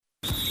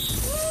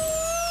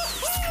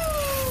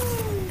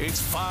It's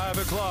 5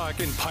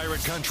 o'clock in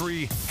Pirate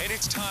Country, and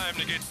it's time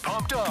to get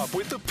pumped up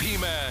with the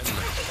P-Man.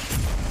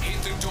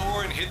 Hit the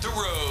door and hit the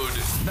road.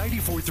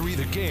 94.3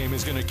 The Game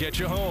is going to get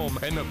you home,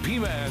 and the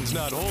P-Man's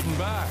not holding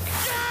back.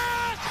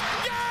 Yes!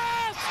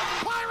 Yes!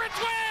 Pirates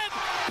win!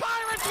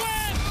 Pirates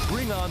win!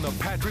 Bring on the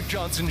Patrick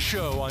Johnson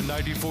Show on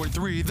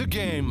 94.3 The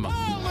Game.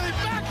 Holy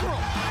mackerel!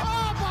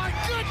 Oh, my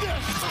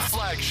goodness! The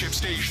flagship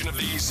station of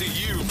the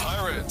ECU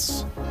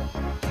Pirates.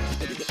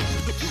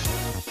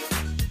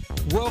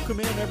 Welcome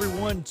in,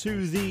 everyone,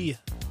 to the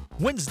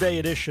Wednesday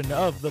edition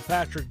of the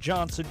Patrick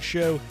Johnson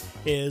Show.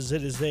 It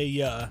is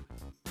a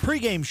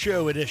pregame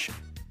show edition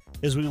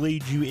as we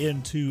lead you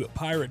into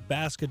Pirate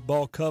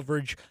basketball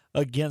coverage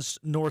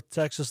against North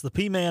Texas. The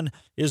P-Man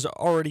is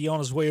already on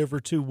his way over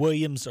to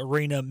Williams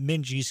Arena,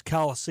 Minges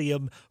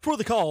Coliseum, for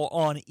the call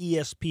on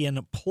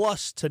ESPN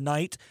Plus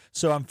tonight.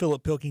 So I'm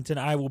Philip Pilkington.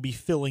 I will be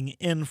filling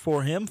in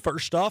for him.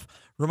 First off,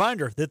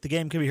 reminder that the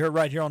game can be heard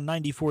right here on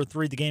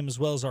 94.3 The Game, as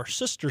well as our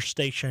sister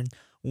station,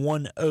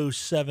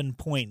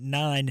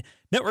 107.9.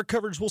 Network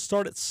coverage will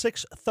start at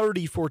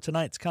 6:30 for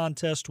tonight's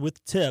contest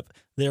with tip.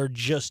 They're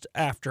just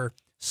after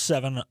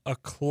 7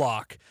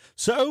 o'clock.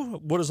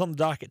 So, what is on the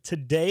docket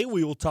today?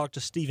 We will talk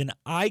to Stephen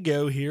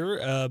Igo here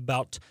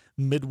about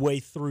midway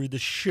through the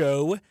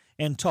show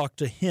and talk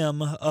to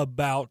him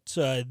about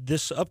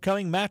this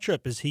upcoming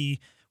matchup, as he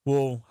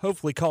will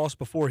hopefully call us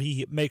before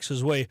he makes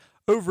his way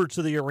over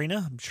to the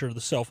arena. I'm sure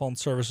the cell phone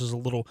service is a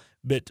little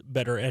bit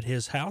better at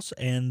his house.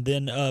 And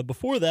then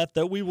before that,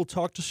 though, we will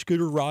talk to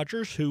Scooter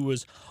Rogers, who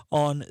was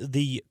on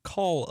the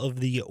call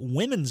of the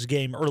women's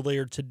game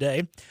earlier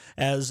today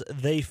as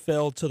they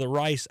fell to the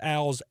Rice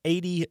Owls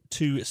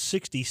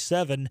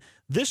 80-67.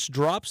 This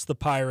drops the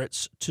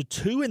Pirates to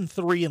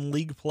 2-3 in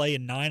league play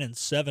and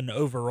 9-7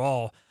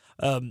 overall.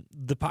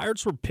 The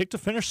Pirates were picked to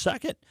finish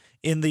second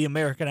in the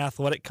American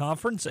Athletic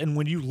Conference, and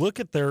when you look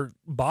at their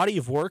body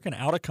of work and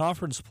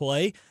out-of-conference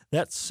play,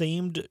 that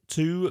seemed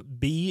to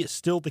be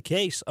still the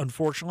case.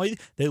 Unfortunately,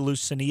 they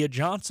lose Sania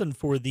Johnson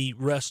for the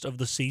rest of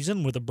the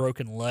season with a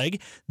broken leg.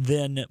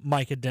 Then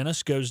Micah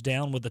Dennis goes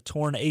down with a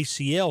torn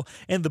ACL,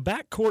 and the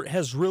backcourt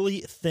has really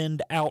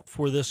thinned out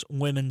for this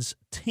women's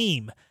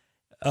team.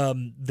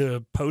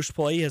 The post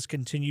play has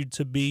continued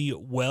to be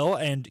well,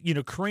 and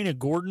Karina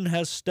Gordon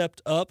has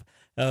stepped up,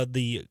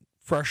 the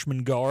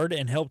freshman guard,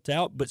 and helped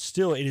out. But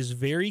still, it is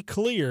very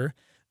clear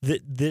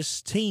that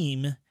this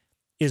team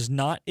is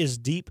not as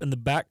deep in the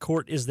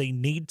backcourt as they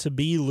need to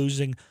be.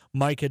 Losing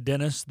Micah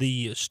Dennis,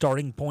 the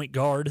starting point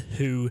guard,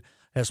 who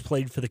has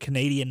played for the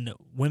Canadian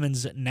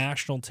women's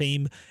national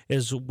team,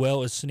 as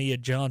well as Sania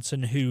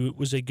Johnson, who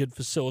was a good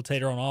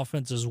facilitator on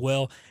offense as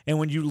well. And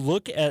when you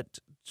look at,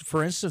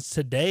 for instance,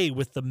 today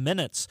with the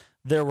minutes,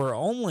 there were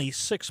only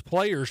 6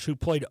 players who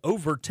played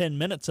over 10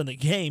 minutes in the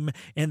game,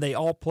 and they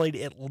all played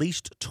at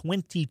least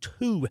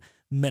 22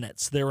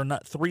 minutes. There were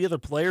not 3 other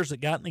players that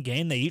got in the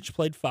game. They each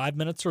played 5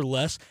 minutes or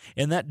less,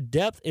 and that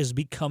depth is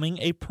becoming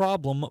a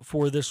problem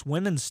for this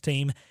women's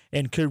team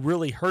and could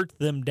really hurt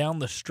them down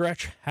the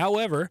stretch.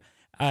 However,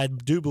 I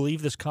do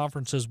believe this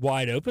conference is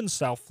wide open.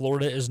 South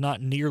Florida is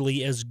not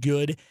nearly as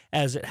good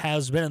as it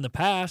has been in the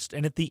past,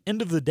 and at the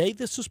end of the day,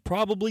 this is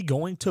probably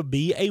going to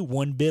be a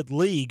one-bid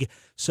league.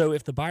 So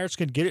if the Pirates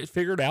can get it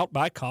figured out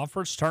by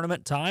conference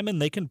tournament time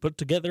and they can put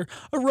together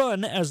a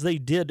run as they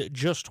did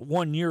just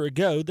 1 year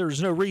ago,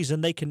 there's no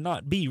reason they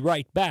cannot be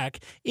right back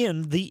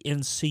in the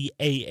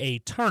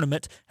NCAA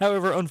tournament.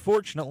 However,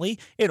 unfortunately,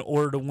 in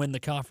order to win the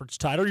conference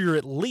title, you're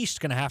at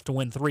least going to have to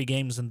win 3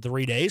 games in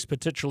 3 days,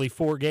 potentially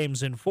 4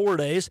 games in 4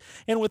 days.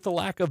 And with the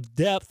lack of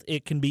depth,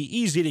 it can be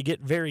easy to get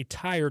very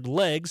tired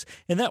legs,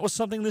 and that was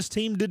something this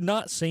team did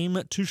not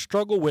seem to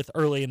struggle with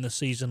early in the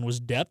season, was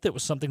depth. It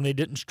was something they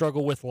didn't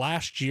struggle with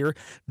last year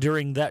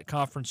during that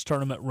conference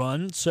tournament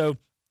run. So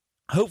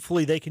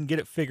hopefully they can get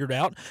it figured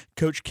out.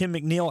 Coach Kim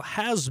McNeil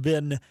has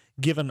been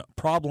given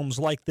problems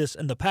like this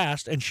in the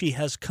past, and she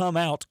has come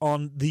out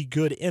on the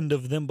good end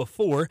of them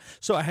before.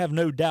 So I have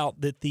no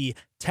doubt that the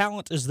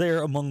talent is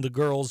there among the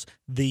girls.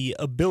 The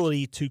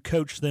ability to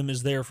coach them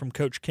is there from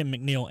Coach Kim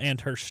McNeil and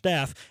her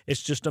staff.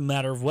 It's just a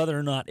matter of whether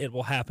or not it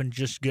will happen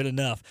just good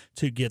enough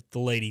to get the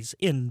ladies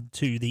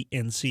into the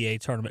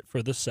NCAA tournament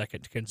for the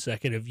second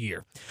consecutive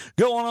year.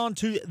 Going on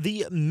to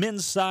the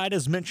men's side,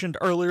 as mentioned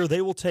earlier,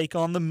 they will take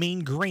on the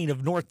Mean Green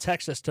of North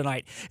Texas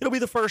tonight. It'll be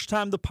the first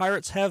time the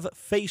Pirates have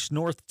faced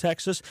North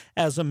Texas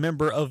as a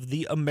member of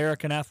the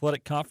American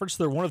Athletic Conference.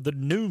 They're one of the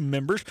new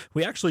members.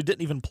 We actually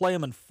didn't even play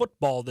them in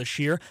football this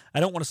year. I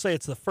don't want to say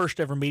it's the first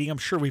ever meeting. I'm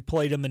sure we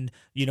played them in,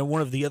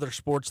 one of the other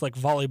sports like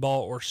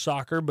volleyball or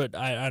soccer, but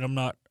I'm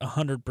not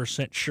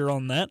 100% sure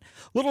on that.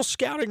 Little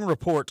scouting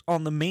report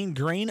on the Mean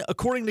Green.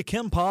 According to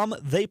KenPom,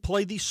 they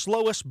play the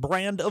slowest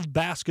brand of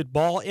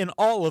basketball in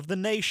all of the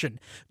nation.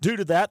 Due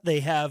to that, they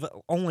have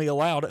only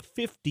allowed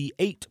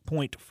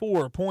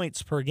 58.4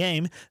 points per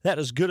game. That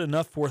is good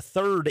enough for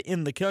third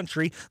in the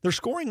country. Their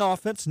scoring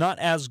offense, not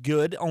as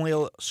good,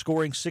 only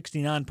scoring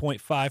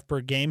 69.5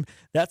 per game.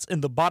 That's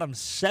in the bottom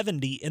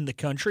 70 in the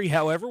country.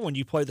 However, when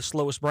you play the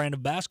slowest brand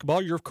of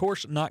basketball, you're, of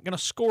course, not going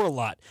to score a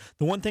lot.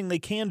 The one thing they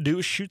can do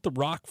is shoot the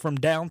rock from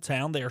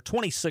downtown. They are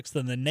 26th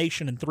in the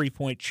nation in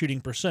three-point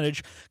shooting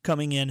percentage,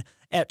 coming in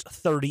at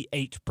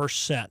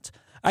 38%.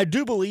 I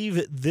do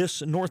believe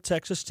this North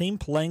Texas team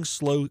playing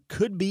slow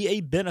could be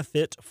a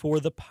benefit for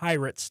the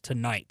Pirates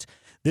tonight.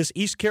 This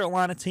East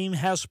Carolina team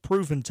has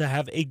proven to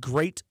have a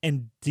great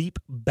and deep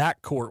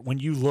backcourt when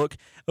you look,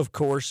 of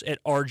course, at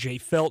R.J.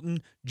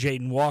 Felton,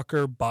 Jaden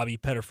Walker, Bobby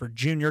Pettiford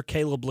Jr.,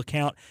 Caleb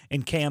LeCount,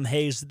 and Cam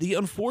Hayes. The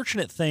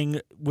unfortunate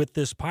thing with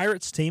this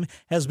Pirates team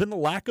has been the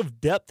lack of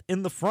depth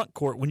in the front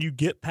court. When you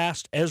get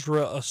past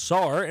Ezra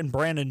Asar and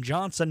Brandon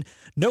Johnson,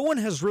 no one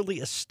has really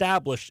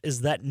established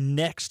as that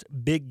next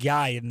big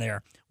guy in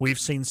there. We've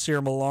seen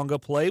Sir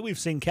Malonga play, we've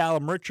seen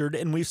Callum Richard,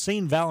 and we've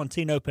seen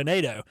Valentino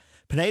Pinedo.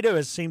 Pinedo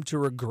has seemed to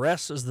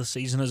regress as the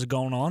season has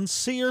gone on.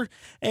 Sear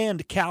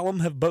and Callum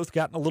have both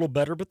gotten a little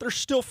better, but they're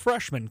still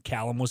freshmen.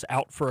 Callum was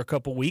out for a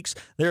couple weeks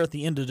there at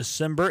the end of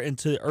December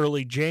into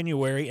early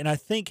January, and I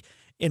think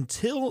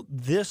until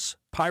this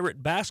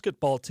Pirate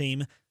basketball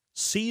team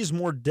sees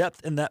more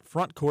depth in that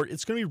front court,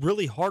 it's going to be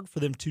really hard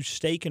for them to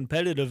stay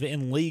competitive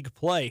in league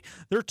play.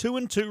 They're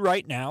 2-2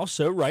 right now,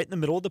 so right in the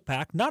middle of the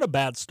pack. Not a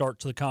bad start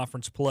to the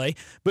conference play,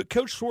 but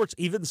Coach Schwartz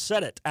even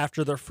said it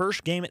after their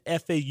first game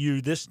at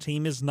FAU, this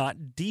team is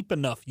not deep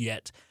enough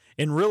yet.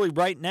 And really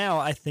right now,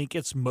 I think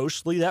it's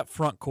mostly that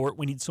front court.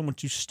 We need someone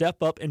to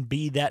step up and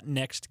be that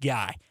next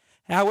guy.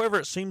 However,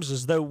 it seems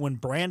as though when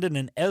Brandon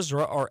and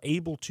Ezra are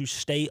able to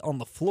stay on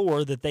the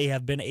floor, that they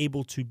have been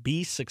able to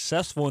be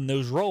successful in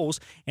those roles.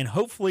 And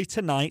hopefully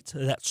tonight,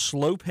 that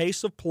slow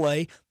pace of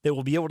play, they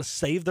will be able to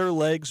save their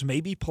legs,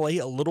 maybe play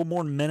a little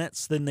more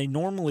minutes than they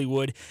normally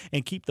would,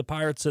 and keep the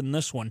Pirates in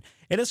this one.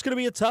 And it's going to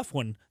be a tough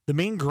one. The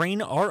Mean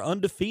Green are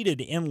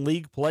undefeated in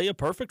league play, a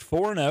perfect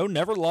 4-0,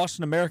 never lost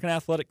an American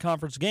Athletic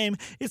Conference game.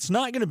 It's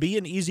not going to be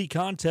an easy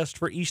contest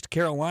for East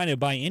Carolina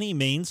by any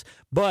means,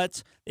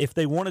 but if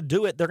they want to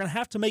do it, they're going to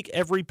have to make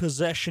every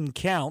possession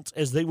count,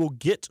 as they will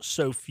get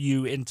so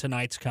few in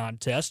tonight's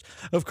contest.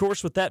 Of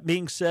course, with that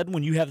being said,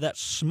 when you have that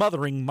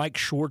smothering Mike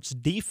Schwartz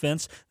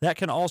defense, that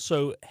can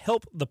also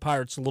help the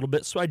Pirates a little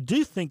bit. So I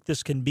do think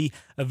this can be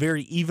a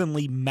very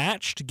evenly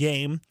matched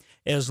game,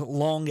 as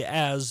long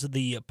as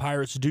the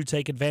Pirates do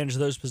take advantage of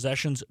those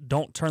possessions,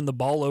 don't turn the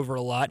ball over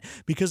a lot,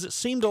 because it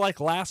seemed like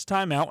last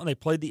time out when they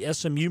played the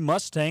SMU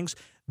Mustangs,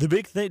 the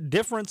big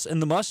difference in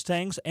the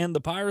Mustangs and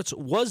the Pirates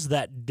was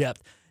that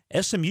depth.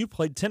 SMU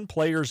played 10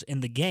 players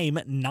in the game,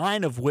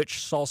 9 of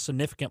which saw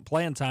significant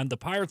playing time. The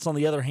Pirates, on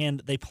the other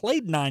hand, they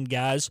played 9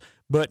 guys,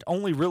 but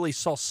only really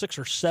saw 6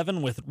 or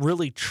 7 with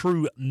really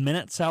true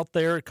minutes out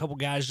there. A couple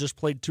guys just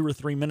played 2 or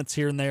 3 minutes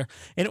here and there,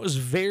 and it was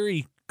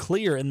very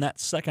clear in that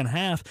second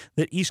half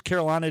that East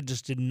Carolina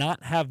just did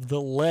not have the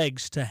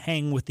legs to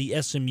hang with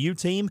the SMU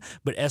team,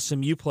 but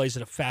SMU plays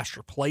at a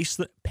faster pace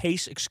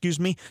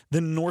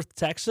than North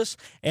Texas,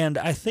 and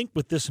I think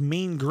with this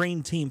Mean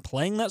Green team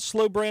playing that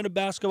slow brand of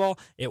basketball,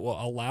 it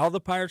will allow the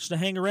Pirates to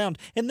hang around,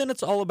 and then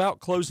it's all about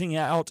closing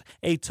out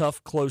a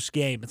tough, close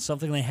game. It's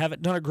something they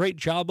haven't done a great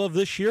job of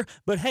this year,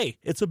 but hey,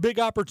 it's a big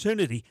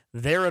opportunity.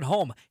 They're at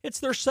home. It's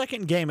their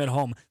second game at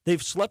home.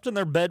 They've slept in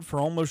their bed for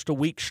almost a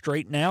week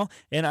straight now,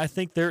 and I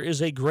think there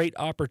is a great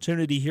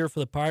opportunity here for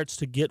the Pirates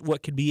to get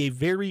what could be a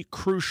very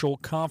crucial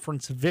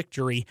conference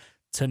victory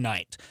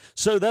tonight.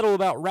 So that'll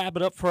about wrap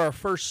it up for our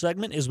first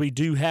segment, as we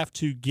do have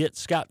to get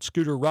Scott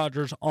Scooter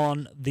Rogers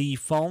on the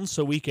phone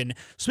so we can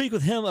speak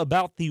with him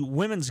about the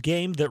women's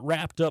game that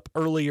wrapped up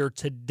earlier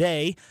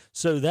today.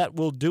 So that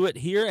will do it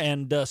here,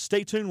 and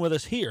stay tuned with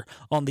us here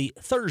on the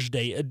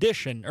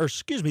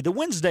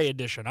Wednesday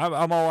edition.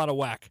 I'm all out of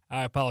whack.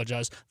 I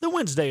apologize. The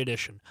Wednesday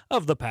edition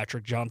of the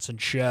Patrick Johnson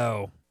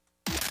Show.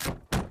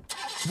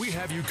 We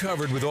have you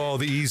covered with all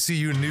the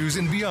ECU news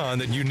and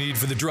beyond that you need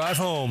for the drive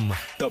home.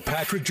 The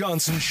Patrick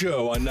Johnson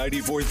Show on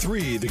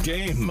 94.3 The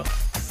Game.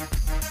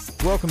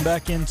 Welcome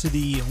back into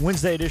the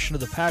Wednesday edition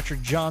of the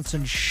Patrick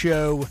Johnson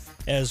Show,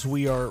 as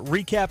we are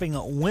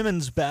recapping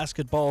women's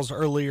basketball's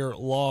earlier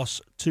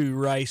loss to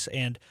Rice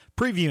and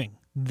previewing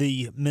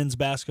the men's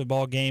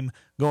basketball game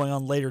going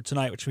on later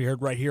tonight, which we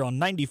heard right here on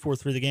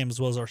 94.3 The Game, as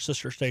well as our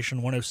sister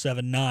station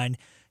 107.9.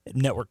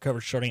 Network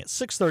coverage starting at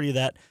 6:30 of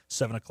that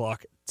 7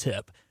 o'clock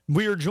tip.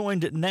 We are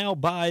joined now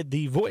by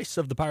the voice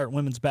of the Pirate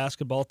women's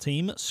basketball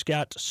team,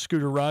 Scott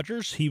Scooter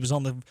Rogers. He was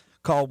on the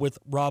call with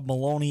Rob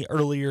Maloney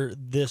earlier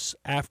this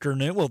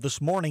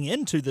morning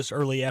into this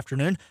early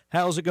afternoon.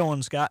 How's it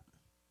going, Scott?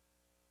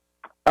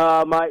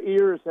 My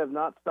ears have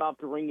not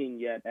stopped ringing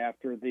yet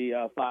after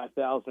the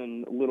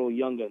 5,000 little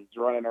young'uns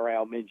running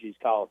around Minji's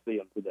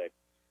Coliseum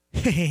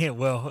today.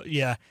 Well,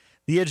 yeah.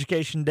 The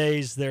education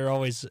days, they're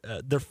always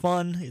they're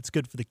fun. It's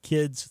good for the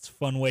kids. It's a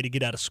fun way to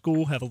get out of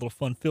school, have a little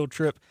fun field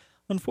trip.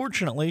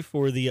 Unfortunately,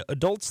 for the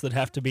adults that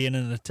have to be in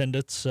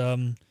attendance,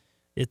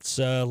 it's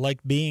like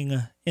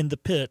being in the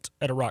pit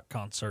at a rock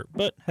concert.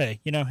 But, hey,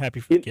 happy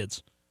for the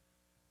kids.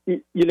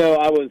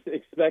 I was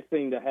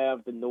expecting to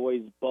have the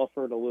noise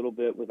buffered a little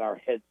bit with our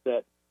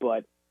headset,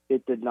 but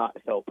it did not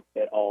help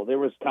at all. There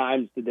was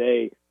times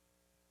today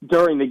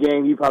during the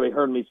game, you probably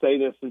heard me say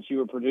this since you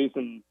were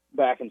producing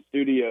back in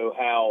studio,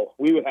 how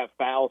we would have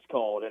fouls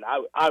called, and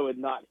I would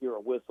not hear a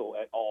whistle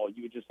at all.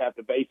 You would just have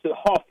to base it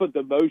off of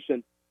the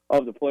motion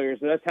of the players.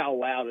 So that's how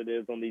loud it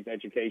is on these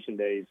education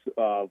days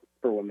for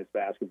women's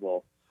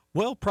basketball.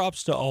 Well,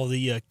 props to all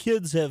the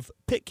kids of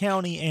Pitt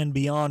County and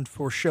beyond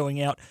for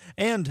showing out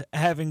and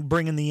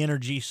bringing the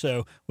energy.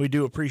 So we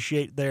do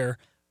appreciate their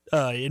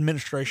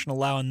administration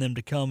allowing them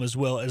to come, as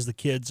well as the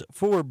kids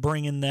for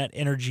bringing that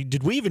energy.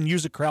 Did we even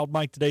use a crowd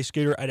mic today,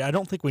 Scooter? I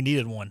don't think we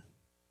needed one.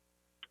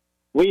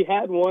 We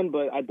had one,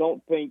 but I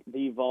don't think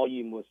the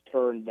volume was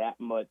turned that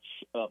much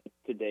up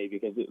today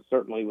because it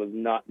certainly was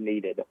not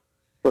needed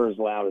for as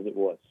loud as it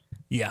was.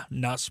 Yeah,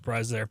 not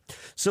surprised there.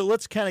 So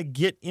let's kind of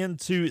get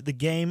into the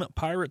game.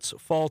 Pirates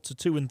fall to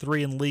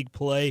 2-3 in league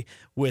play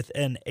with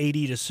an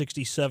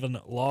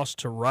 80-67 loss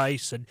to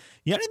Rice. And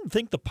I didn't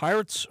think the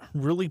Pirates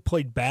really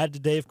played bad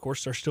today. Of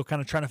course, they're still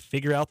kind of trying to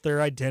figure out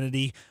their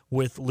identity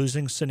with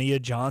losing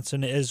Sania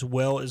Johnson as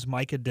well as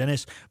Micah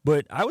Dennis.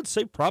 But I would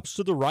say props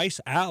to the Rice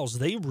Owls.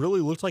 They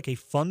really looked like a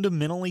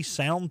fundamentally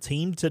sound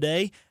team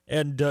today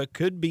and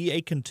could be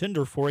a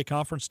contender for a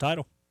conference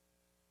title.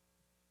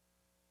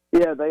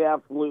 Yeah, they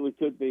absolutely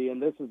could be,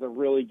 and this is a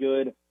really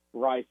good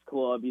Rice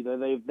club.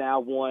 They've now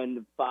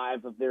won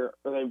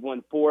they've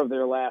won 4 of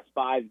their last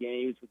 5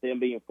 games, with them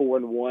being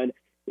 4-1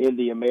 in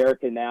the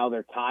American. Now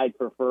they're tied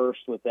for first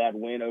with that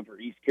win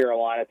over East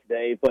Carolina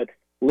today. But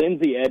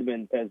Lindsay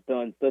Edmonds has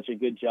done such a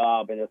good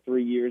job in the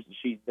 3 years that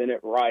she's been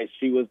at Rice.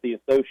 She was the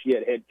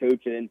associate head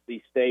coach at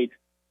NC State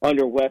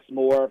under Wes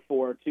Moore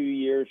for 2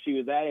 years. She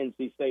was at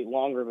NC State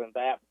longer than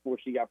that before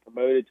she got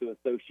promoted to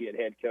associate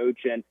head coach.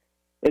 And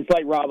it's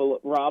like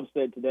Rob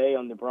said today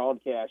on the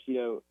broadcast,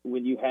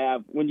 when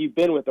you've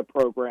been with a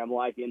program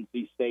like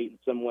NC State and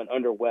someone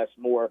under Wes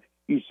Moore,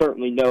 you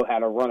certainly know how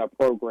to run a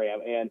program.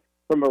 And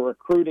from a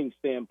recruiting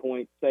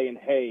standpoint, saying,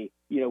 hey,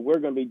 we're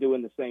going to be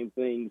doing the same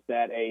things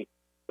that a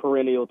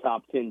perennial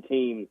top 10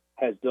 team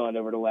has done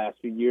over the last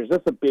few years,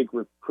 that's a big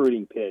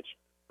recruiting pitch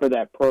for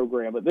that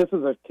program. But this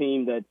is a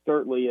team that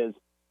certainly is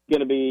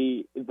going to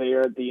be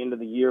there at the end of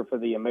the year for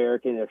the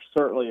American. They're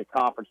certainly a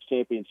conference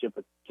championship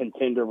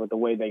contender with the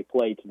way they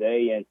play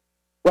today. And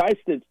Rice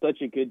did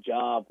such a good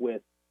job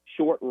with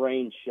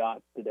short-range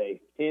shots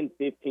today, 10,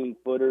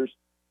 15-footers.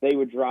 They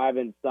would drive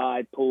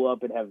inside, pull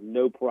up, and have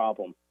no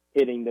problem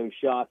hitting those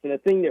shots. And the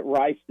thing that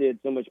Rice did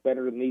so much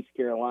better than East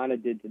Carolina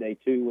did today,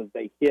 too, was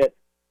they hit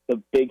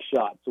the big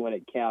shots when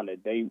it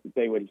counted.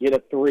 They would get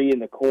a 3 in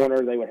the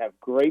corner. They would have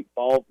great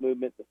ball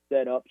movement to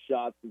set up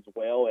shots as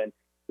well. And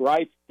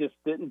Rice just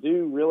didn't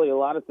do really a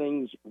lot of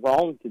things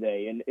wrong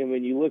today. And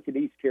when you look at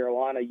East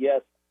Carolina,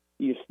 yes,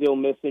 you're still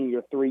missing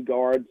your 3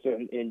 guards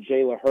and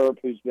Jayla Herb,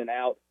 who's been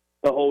out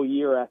the whole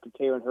year after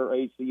tearing her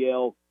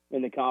ACL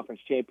in the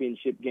conference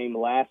championship game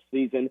last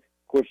season.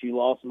 Of course, you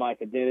lost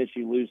Micah Dennis,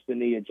 you lose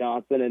Sania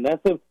Johnson, and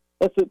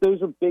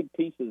those are big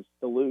pieces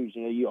to lose.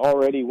 You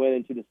already went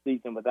into the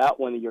season without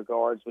one of your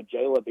guards with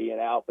Jayla being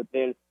out, but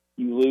then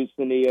you lose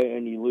Sania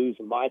and you lose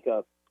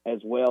Micah as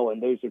well,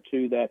 and those are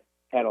 2 that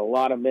had a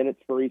lot of minutes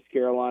for East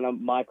Carolina.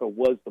 Micah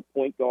was the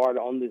point guard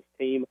on this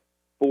team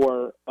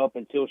for up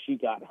until she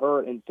got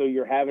hurt, and so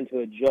you're having to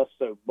adjust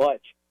so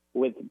much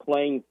with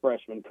playing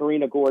freshmen.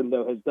 Karina Gordon,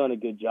 though, has done a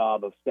good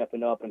job of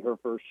stepping up in her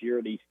first year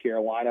at East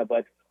Carolina,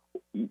 but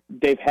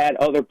they've had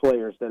other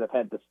players that have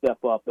had to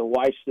step up. The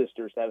Weiss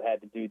sisters have had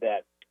to do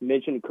that. You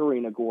mentioned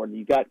Karina Gordon.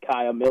 You got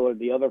Kaya Miller,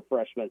 the other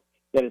freshman,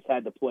 that has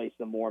had to play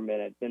some more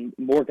minutes. And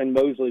Morgan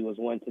Mosley was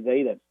one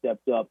today that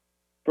stepped up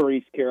for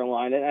East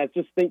Carolina. And I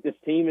just think this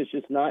team is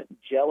just not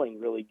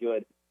gelling really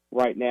good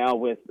right now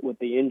with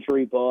the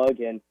injury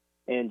bug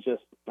and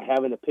just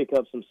having to pick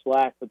up some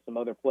slack with some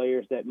other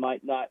players that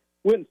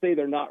wouldn't say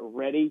they're not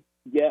ready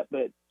yet,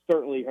 but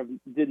certainly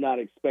did not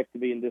expect to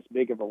be in this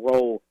big of a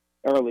role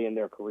early in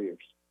their careers.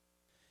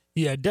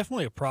 Yeah,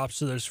 definitely a props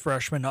to those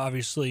freshmen,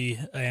 obviously,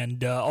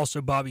 and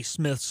also Bobby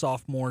Smith,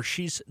 sophomore.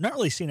 She's not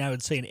really seen, I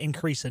would say, an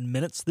increase in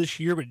minutes this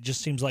year, but it just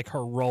seems like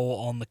her role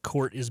on the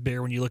court is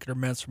bigger when you look at her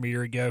minutes from a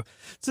year ago.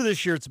 So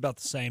this year it's about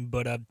the same.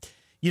 But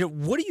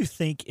what do you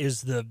think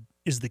is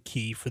the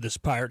key for this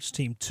Pirates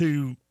team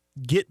to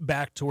get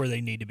back to where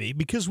they need to be?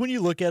 Because when you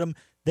look at them,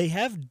 they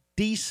have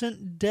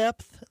decent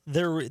depth.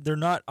 They're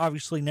not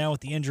obviously now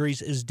with the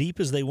injuries as deep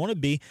as they want to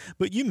be,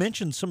 but you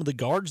mentioned some of the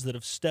guards that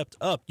have stepped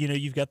up.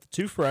 You've got the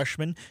 2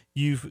 freshmen,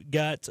 you've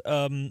got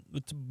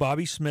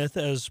Bobby Smith,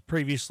 as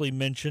previously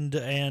mentioned,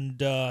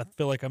 and I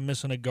feel like I'm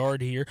missing a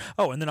guard here.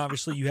 Oh, and then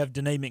obviously you have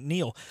Danae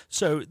McNeil.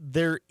 So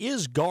there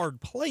is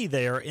guard play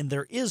there, and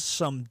there is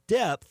some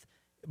depth,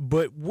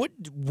 but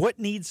what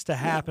needs to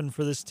happen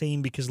for this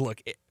team? Because look,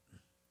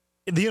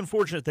 the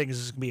unfortunate thing is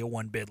this is going to be a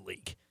one-bid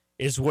league,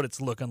 is what it's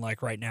looking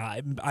like right now.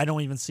 I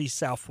don't even see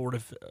South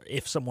Florida,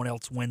 if someone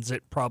else wins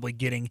it, probably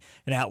getting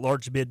an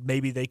at-large bid.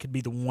 Maybe they could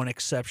be the one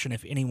exception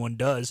if anyone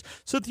does.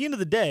 So at the end of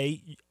the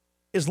day,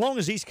 as long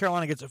as East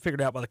Carolina gets it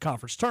figured out by the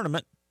conference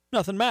tournament,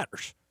 nothing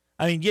matters.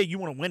 I mean, yeah, you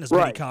want to win as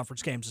many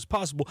conference games as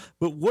possible,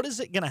 but what is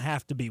it going to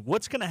have to be?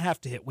 What's going to have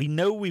to hit? We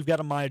know we've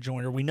got a Maya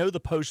Joyner. We know the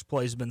post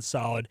play has been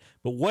solid,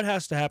 but what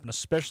has to happen,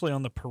 especially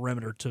on the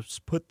perimeter, to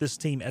put this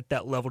team at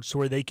that level so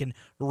where they can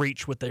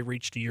reach what they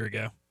reached a year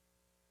ago?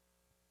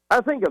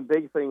 I think a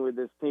big thing with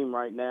this team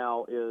right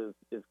now is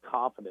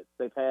confidence.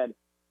 They've had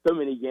so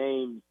many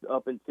games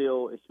up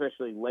until,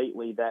 especially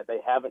lately, that they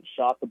haven't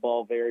shot the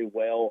ball very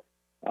well.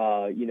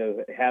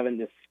 Having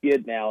this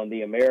skid now in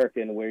the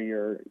American where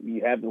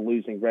you have the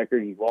losing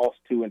record, you've lost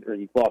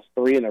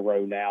three in a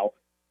row now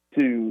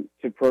to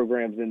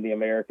programs in the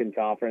American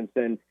Conference,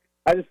 and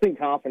I just think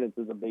confidence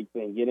is a big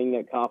thing. Getting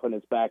that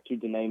confidence back to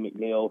Danae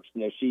McNeil.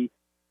 She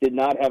did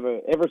not have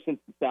ever since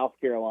the South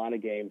Carolina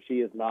game, she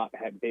has not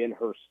been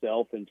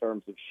herself in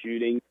terms of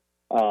shooting.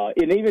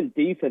 And even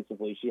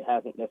defensively, she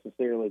hasn't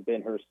necessarily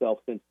been herself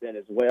since then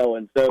as well.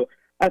 And so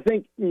I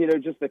think,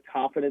 just the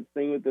confidence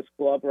thing with this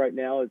club right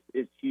now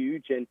is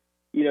huge. And,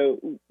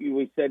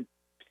 we said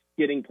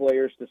getting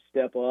players to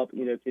step up,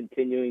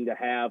 continuing to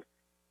have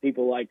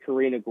people like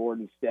Karina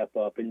Gordon step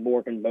up and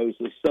Morgan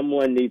Mosley.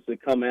 Someone needs to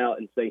come out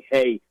and say,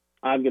 hey,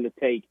 I'm going to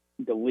take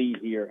the lead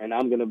here, and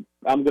I'm going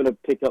to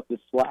pick up the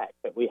slack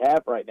that we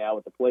have right now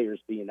with the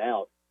players being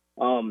out.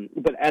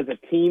 But as a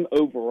team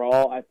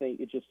overall, I think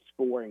it's just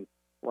scoring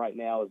right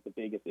now is the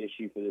biggest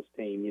issue for this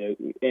team.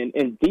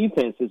 And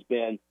defense has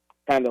been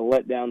kind of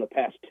let down the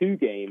past two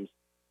games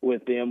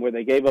with them, where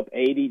they gave up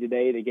 80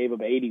 today, they gave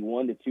up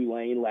 81 to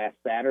Tulane last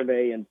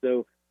Saturday, and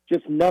so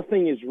just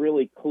nothing is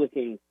really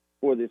clicking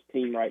for this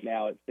team right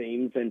now, it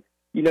seems. And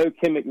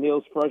Kim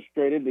McNeil's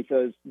frustrated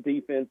because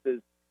defense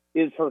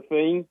is her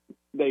thing.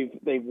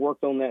 They've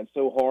worked on that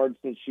so hard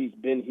since she's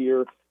been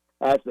here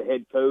as the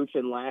head coach,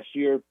 and last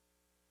year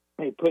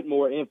they put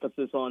more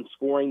emphasis on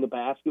scoring the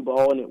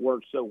basketball, and it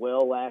worked so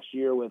well last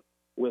year with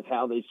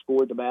how they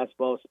scored the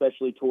basketball,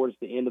 especially towards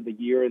the end of the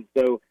year. And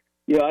so,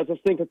 I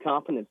just think a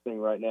confidence thing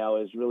right now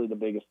is really the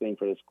biggest thing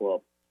for this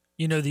club.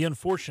 The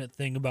unfortunate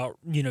thing about,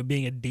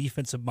 being a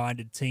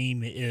defensive-minded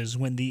team is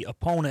when the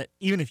opponent,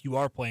 even if you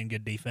are playing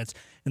good defense,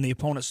 and the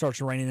opponent starts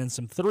raining in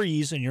some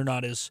threes and you're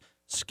not as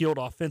skilled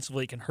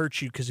offensively, it can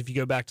hurt you, because if you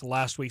go back to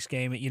last week's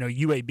game,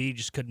 UAB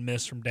just couldn't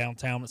miss from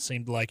downtown. It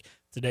seemed like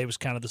today was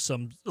kind of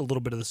a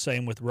little bit of the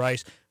same with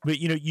Rice. But,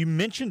 you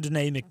mentioned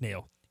Danae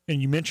McNeil,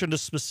 and you mentioned a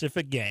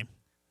specific game,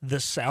 the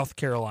South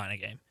Carolina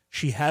game.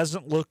 She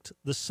hasn't looked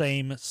the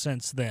same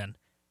since then.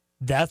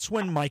 That's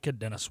when Micah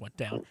Dennis went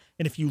down.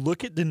 And if you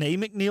look at Danae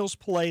McNeil's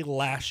play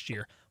last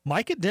year,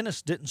 Micah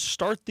Dennis didn't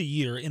start the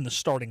year in the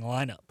starting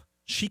lineup.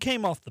 She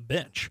came off the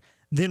bench.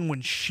 Then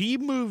when she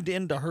moved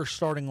into her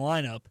starting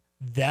lineup,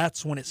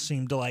 that's when it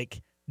seemed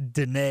like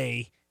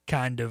Danae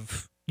kind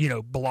of,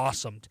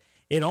 blossomed.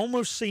 It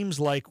almost seems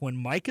like when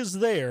Micah's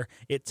there,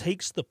 it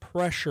takes the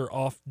pressure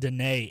off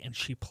Danae, and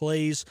she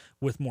plays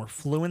with more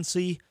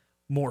fluency,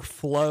 more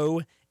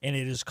flow, and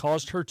it has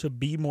caused her to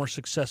be more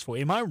successful.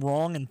 Am I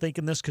wrong in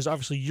thinking this? Because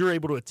obviously you're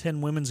able to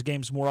attend women's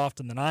games more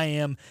often than I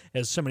am,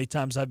 as so many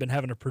times I've been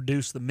having to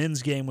produce the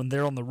men's game when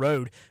they're on the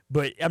road.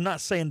 But I'm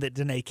not saying that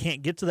Danae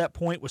can't get to that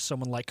point with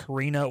someone like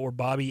Karina or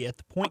Bobby at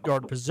the point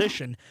guard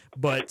position,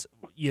 but,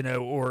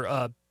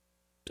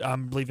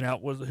 I'm leaving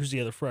out, who's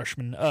the other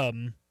freshman?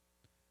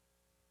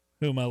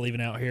 Who am I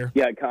leaving out here?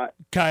 Yeah,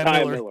 Kyle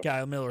Miller.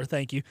 Kyle Miller,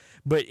 thank you.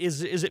 But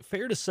is it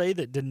fair to say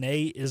that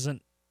Danae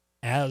isn't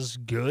as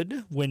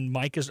good when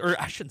Micah's, or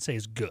I shouldn't say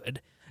as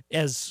good,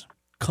 as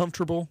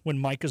comfortable when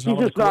Micah's not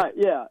on the court?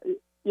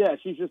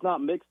 She's just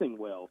not mixing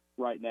well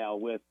right now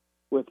with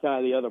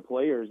kind of the other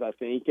players, I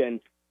think.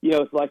 And,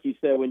 it's like you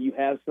said, when you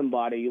have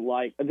somebody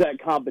like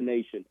that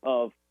combination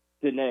of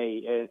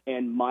Danae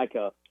and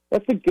Micah,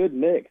 that's a good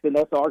mix, and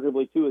that's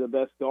arguably two of the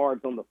best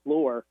guards on the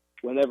floor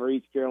whenever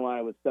East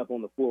Carolina would step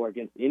on the floor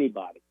against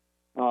anybody.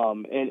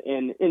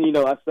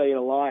 I say it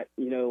a lot,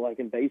 like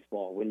in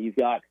baseball, when you've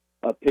got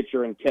a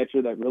pitcher and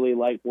catcher that really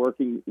like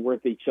working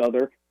with each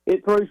other,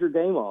 it throws your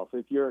game off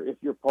if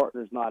your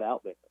partner's not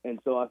out there. And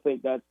so I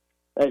think that's,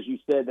 as you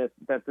said,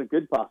 that's a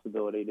good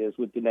possibility it is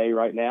with Danae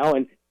right now.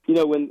 And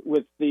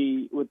with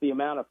the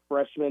amount of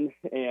freshmen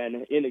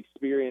and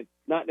inexperienced,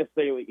 not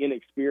necessarily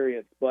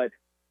inexperienced, but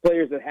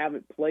players that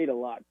haven't played a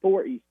lot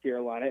for East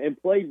Carolina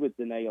and played with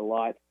Danae a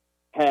lot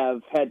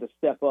have had to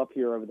step up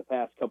here over the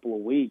past couple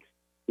of weeks.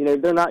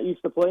 They're not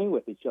used to playing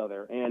with each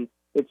other, and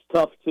it's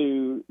tough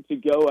to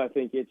go, I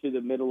think, into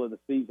the middle of the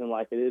season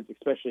like it is,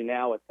 especially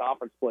now with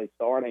conference play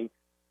starting,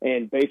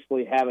 and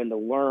basically having to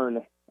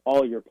learn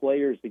all your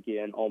players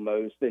again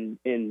almost and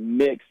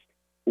mix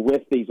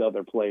with these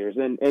other players.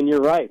 And you're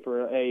right,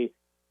 for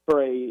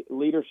a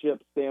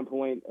leadership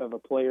standpoint of a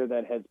player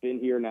that has been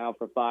here now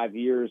for 5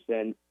 years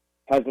and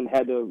hasn't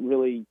had to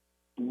really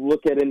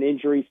look at an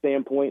injury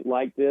standpoint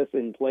like this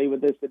and play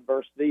with this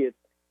adversity,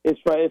 it's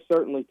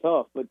certainly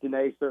tough, but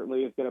Danae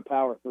certainly is going to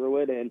power through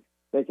it, and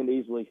they can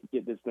easily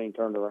get this thing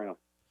turned around.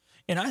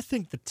 And I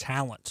think the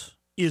talent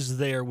is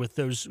there with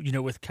those,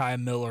 with Kaya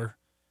Miller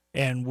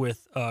and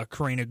with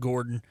Karina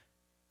Gordon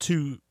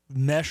to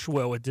mesh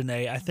well with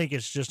Danae. I think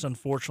it's just,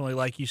 unfortunately,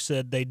 like you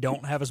said, they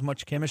don't have as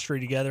much chemistry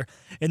together.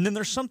 And then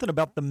there's something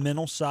about the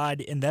mental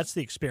side, and that's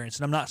the experience.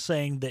 And I'm not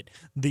saying that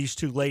these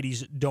two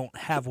ladies don't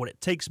have what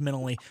it takes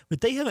mentally,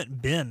 but they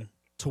haven't been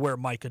to where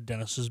Micah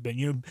Dennis has been.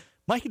 You know,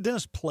 Micah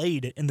Dennis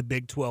played in the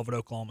Big 12 at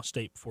Oklahoma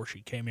State before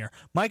she came here.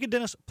 Micah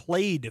Dennis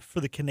played for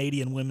the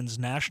Canadian women's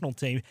national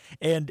team.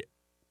 And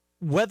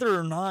whether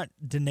or not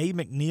Danae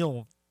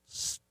McNeil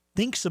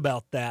thinks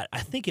about that,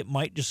 I think it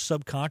might just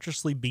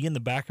subconsciously be in the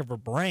back of her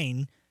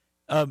brain.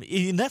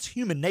 And that's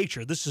human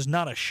nature. This is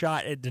not a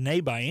shot at Danae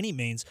by any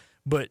means,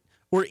 but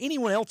or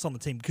anyone else on the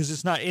team, because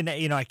it's not.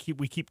 You know,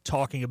 we keep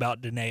talking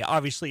about Danae.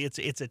 Obviously, it's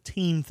a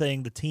team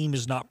thing. The team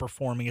is not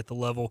performing at the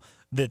level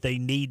that they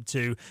need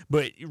to.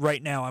 But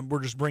right now,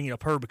 we're just bringing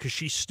up her because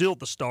she's still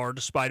the star,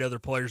 despite other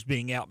players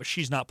being out. But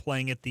she's not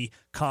playing at the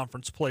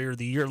Conference Player of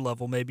the Year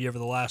level, maybe over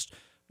the last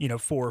 4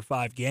 or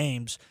 5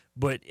 games.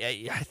 But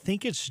I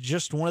think it's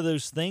just one of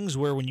those things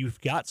where when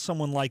you've got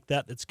someone like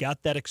that that's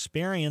got that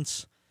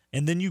experience,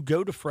 and then you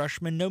go to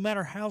freshmen, no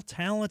matter how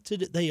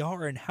talented they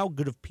are and how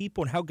good of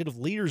people and how good of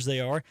leaders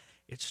they are,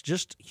 it's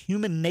just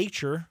human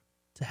nature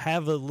to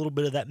have a little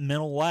bit of that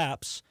mental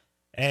lapse.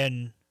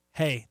 And,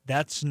 hey,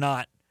 that's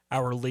not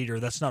our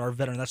leader. That's not our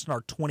veteran. That's not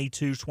our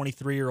 22,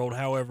 23-year-old,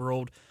 however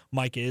old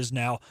Micah is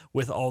now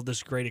with all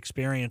this great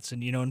experience.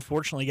 And,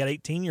 unfortunately, you got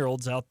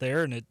 18-year-olds out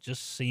there, and it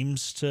just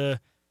seems to,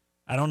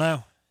 I don't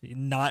know,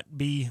 not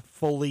be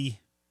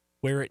fully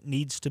where it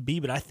needs to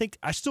be. But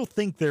I still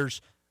think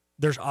there's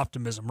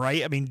optimism,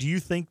 right? I mean, do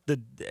you think that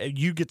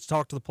you get to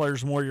talk to the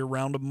players more, you're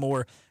around them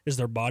more? Is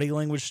their body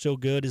language still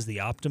good? Is the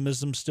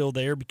optimism still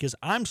there? Because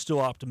I'm still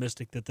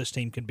optimistic that this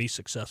team can be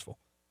successful.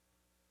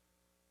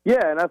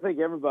 Yeah, and I think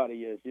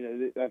everybody is.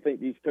 I think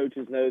these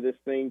coaches know this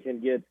thing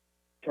can get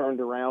turned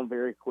around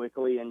very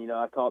quickly. And,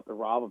 I talked to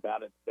Rob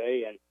about it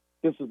today, and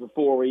this was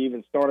before we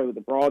even started with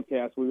the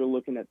broadcast. We were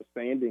looking at the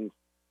standings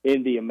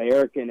in the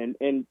American,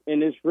 and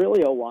it's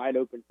really a wide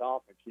open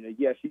conference.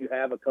 Yes, you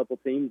have a couple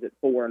teams at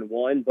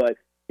 4-1, but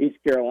East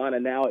Carolina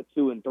now at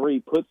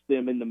 2-3 puts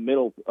them in the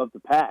middle of the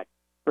pack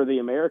for the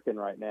American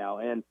right now.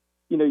 And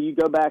you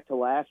go back to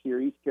last year,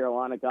 East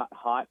Carolina got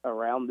hot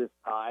around this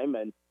time,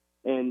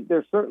 and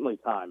there's certainly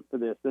time for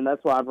this, and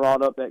that's why I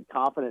brought up that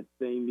confidence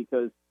thing,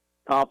 because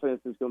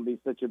confidence is going to be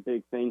such a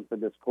big thing for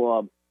this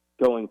club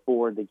going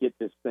forward to get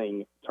this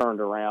thing turned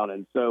around.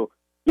 And so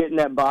getting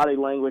that body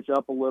language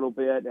up a little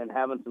bit and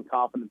having some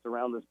confidence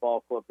around this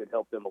ball club could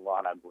help them a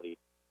lot, I believe.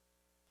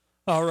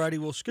 All righty.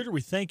 Well, Scooter, we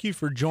thank you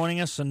for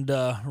joining us and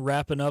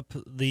wrapping up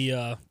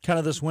the kind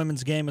of this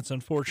women's game. It's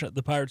unfortunate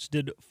the Pirates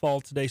did fall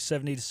today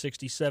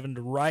 70-67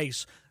 to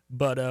Rice,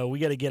 but we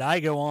got to get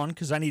Igo on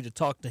because I need to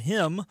talk to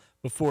him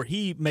before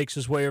he makes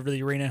his way over to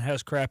the arena and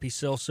has crappy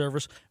cell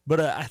service.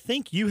 But I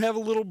think you have a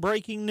little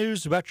breaking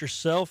news about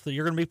yourself, that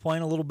you're going to be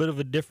playing a little bit of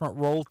a different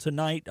role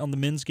tonight on the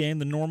men's game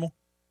than normal.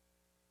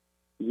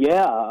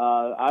 Yeah,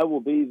 I will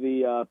be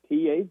the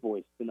PA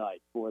voice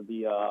tonight for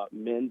the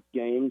men's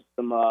games.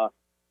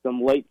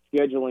 Some late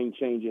scheduling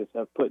changes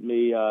have put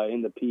me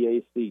in the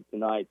PA seat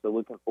tonight, so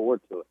looking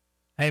forward to it.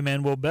 Hey,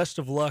 man, well, best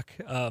of luck.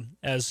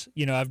 As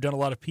you know, I've done a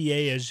lot of PA,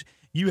 as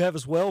you have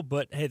as well,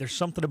 but, hey, there's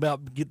something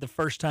about the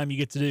first time you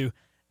get to do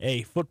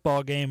a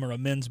football game or a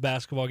men's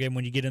basketball game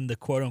when you get into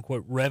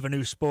quote-unquote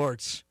revenue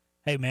sports.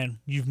 Hey, man,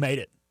 you've made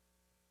it.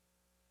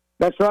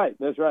 That's right.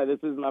 This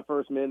is my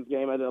first men's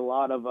game. I did a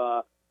lot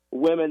of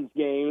women's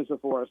games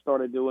before I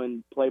started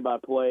doing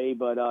play-by-play,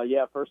 but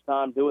first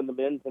time doing the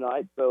men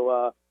tonight.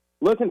 So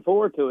looking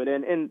forward to it,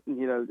 and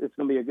it's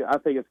going to be I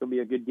think it's going to be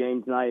a good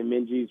game tonight. And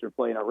Minji's are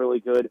playing a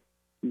really good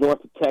North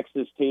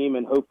Texas team,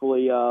 and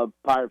hopefully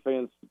Pirate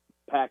fans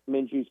pack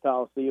Minji's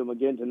Coliseum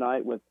again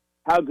tonight. With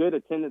how good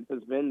attendance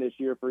has been this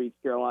year for East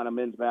Carolina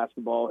men's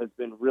basketball, has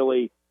been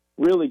really,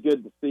 really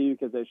good to see,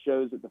 because it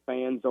shows that the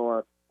fans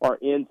are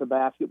into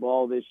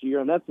basketball this year,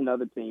 and that's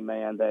another team,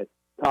 man, that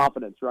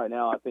confidence right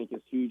now I think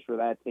is huge for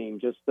that team,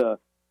 just to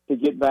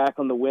get back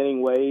on the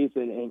winning ways,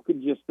 and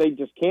they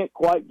just can't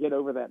quite get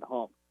over that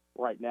hump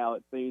right now,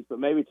 it seems. But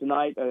maybe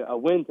tonight, a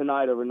win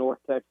tonight over North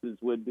Texas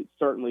would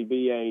certainly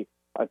be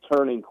a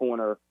turning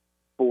corner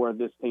for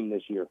this team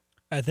this year.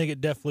 I think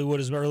it definitely would.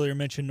 As earlier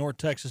mentioned, North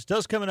Texas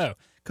does come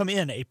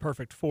in a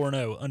perfect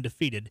 4-0,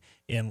 undefeated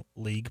in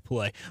league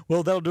play.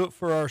 Well, that'll do it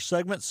for our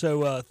segment.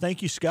 So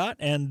thank you, Scott,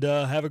 and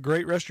have a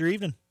great rest of your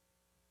evening.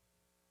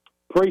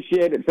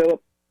 Appreciate it,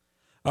 Philip.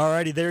 All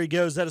righty, there he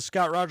goes. That is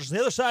Scott Rogers. On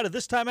the other side of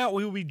this timeout,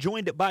 we will be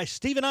joined by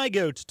Stephen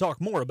Igo to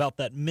talk more about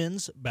that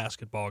men's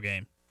basketball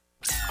game.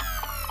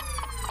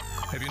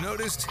 Have you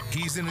noticed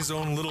he's in his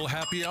own little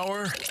happy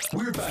hour?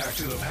 We're back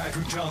to the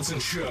Patrick Johnson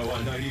Show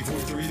on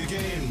 94.3 The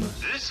Game.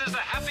 This is the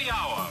Happy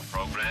Hour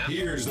program.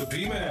 Here's the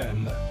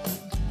P-Man.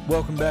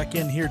 Welcome back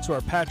in here to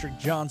our Patrick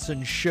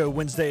Johnson Show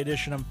Wednesday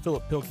edition. I'm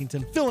Philip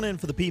Pilkington, filling in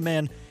for the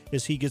P-Man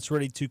as he gets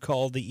ready to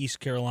call the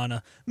East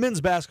Carolina men's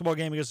basketball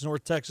game against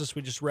North Texas.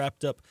 We just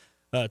wrapped up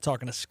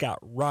talking to Scott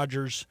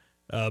Rogers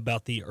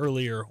about the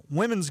earlier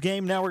women's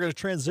game. Now we're going to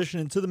transition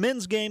into the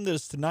men's game that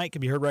is tonight.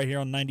 Can be heard right here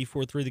on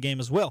 94.3 The Game,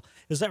 as well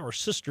as our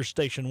sister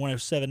station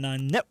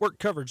 107.9. Network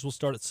coverage will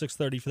start at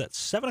 6:30 for that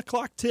 7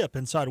 o'clock tip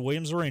inside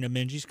Williams Arena,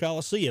 Minges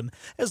Coliseum,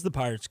 as the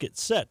Pirates get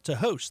set to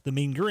host the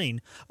Mean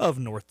Green of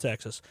North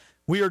Texas.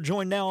 We are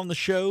joined now on the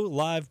show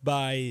live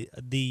by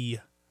the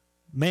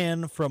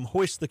man from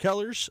Hoist the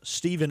Colors,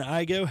 Stephen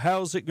Igo.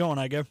 How's it going,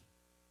 Igo?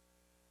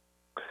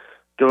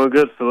 Doing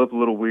good, Philip. A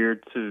little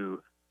weird to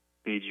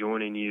be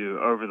joining you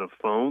over the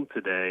phone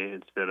today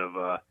instead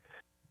of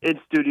in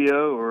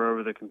studio or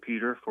over the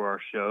computer for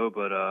our show.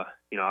 But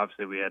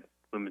obviously we had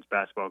women's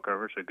basketball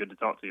coverage, so good to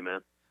talk to you,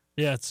 man.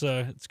 Yeah,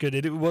 it's good.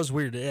 It was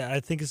weird. I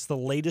think it's the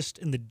latest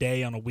in the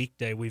day on a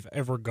weekday we've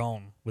ever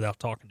gone without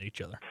talking to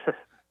each other.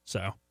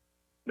 So,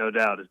 no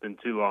doubt, it's been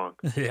too long.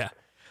 Yeah.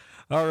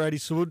 Alrighty,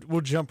 so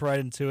we'll jump right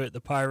into it.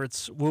 The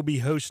Pirates will be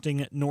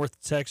hosting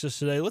North Texas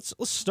today. Let's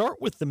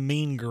start with the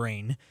Mean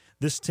Green.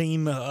 This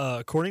team,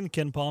 according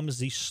to KenPom, is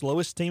the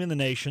slowest team in the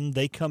nation.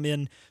 They come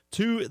in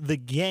to the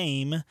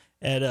game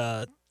at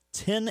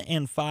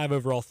 10-5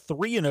 overall,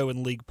 3-0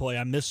 in league play.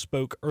 I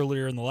misspoke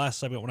earlier in the last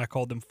segment when I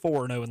called them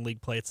 4-0 in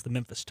league play. It's the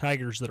Memphis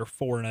Tigers that are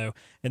 4-0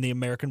 in the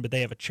American, but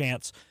they have a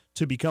chance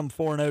to become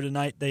 4-0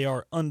 tonight. They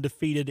are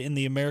undefeated in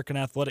the American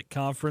Athletic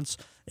Conference,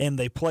 and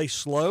they play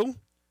slow.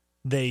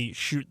 They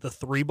shoot the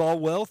three ball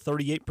well,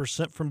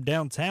 38% from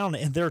downtown,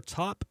 and their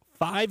top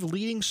 5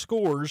 leading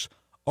scorers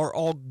are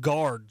all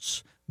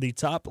guards. The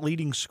top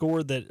leading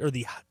scorer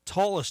the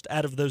tallest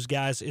out of those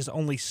guys is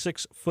only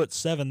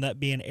 6'7", that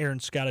being Aaron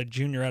Scotta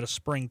Jr. out of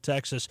Spring,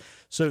 Texas.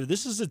 So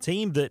this is a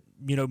team that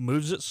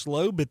moves it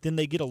slow, but then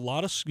they get a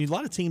lot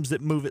of teams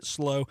that move it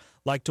slow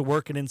like to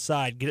work it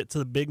inside, get it to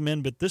the big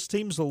men. But this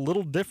team's a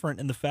little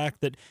different in the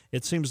fact that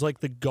it seems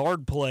like the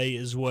guard play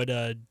is what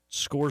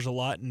scores a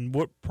lot. And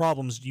what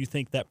problems do you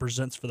think that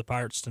presents for the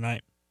Pirates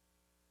tonight?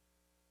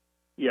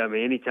 Yeah, I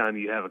mean, anytime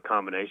you have a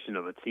combination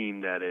of a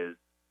team that is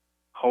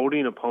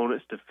holding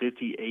opponents to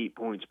 58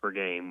 points per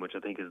game, which I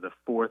think is the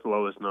 4th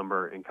lowest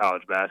number in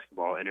college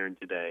basketball entering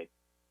today,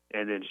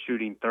 and then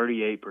shooting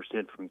 38%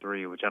 from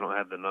three, which I don't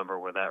have the number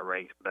where that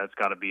ranks, but that's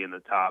got to be in the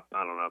top,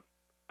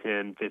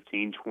 10,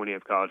 15, 20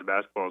 of college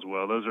basketball as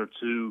well. Those are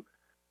 2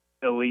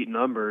 elite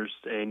numbers,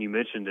 and you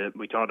mentioned it.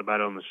 We talked about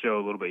it on the show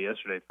a little bit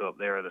yesterday, Philip.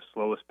 They are the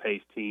slowest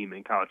paced team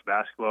in college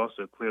basketball,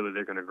 so clearly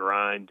they're going to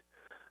grind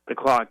the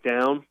clock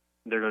down.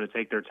 They're going to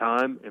take their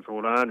time, and from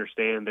what I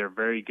understand, they're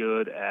very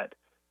good at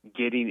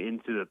getting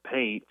into the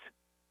paint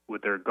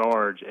with their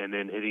guards and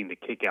then hitting the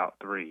kick-out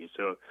three.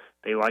 So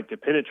they like to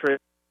penetrate,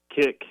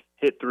 kick,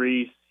 hit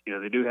threes.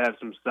 They do have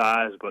some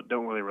size, but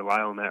don't really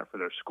rely on that for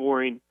their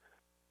scoring.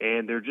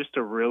 And they're just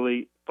a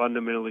really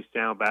fundamentally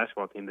sound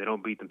basketball team. They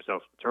don't beat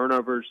themselves with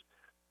turnovers.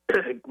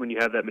 When you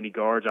have that many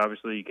guards,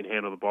 obviously you can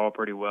handle the ball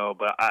pretty well.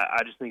 But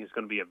I just think it's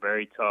going to be a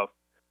very tough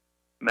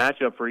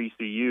matchup for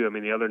ECU. I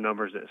mean, the other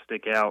numbers that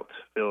stick out,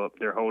 Philip,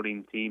 they're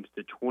holding teams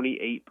to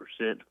 28%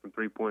 from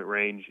three-point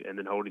range and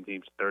then holding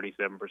teams to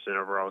 37%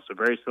 overall. So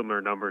very similar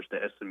numbers to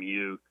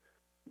SMU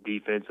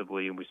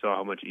defensively, and we saw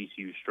how much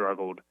ECU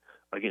struggled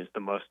against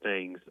the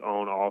Mustangs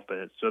on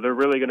offense. So they're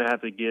really going to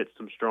have to get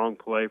some strong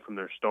play from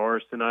their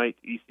stars tonight,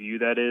 ECU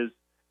that is,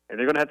 and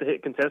they're going to have to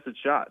hit contested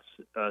shots,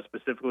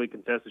 specifically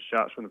contested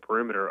shots from the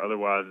perimeter.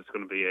 Otherwise, it's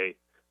going to be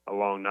a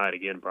long night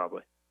again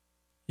probably.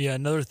 Yeah,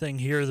 another thing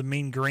here, the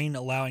Mean Green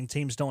allowing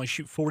teams to only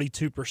shoot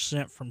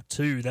 42% from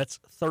 2. That's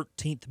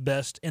 13th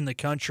best in the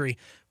country,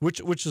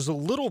 which is a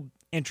little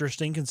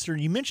interesting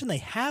considering you mentioned they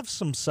have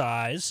some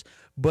size,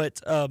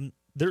 but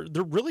they're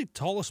really the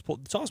tallest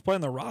player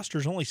on their roster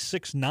is only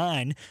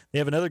 6'9". They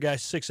have another guy,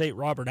 6'8",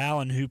 Robert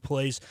Allen, who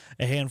plays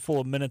a handful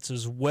of minutes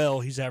as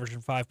well. He's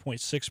averaging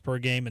 5.6 per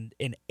game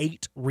and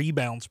 8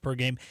 rebounds per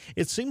game.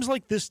 It seems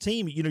like this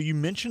team, you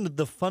mentioned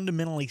the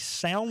fundamentally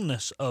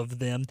soundness of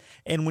them,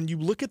 and when you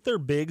look at their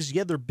bigs,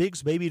 their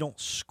bigs maybe don't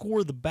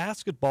score the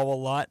basketball a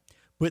lot,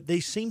 but they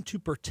seem to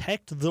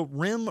protect the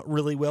rim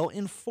really well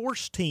and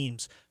force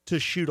teams to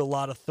shoot a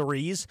lot of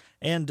threes.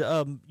 And,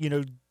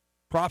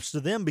 props to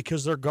them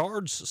because their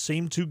guards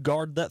seem to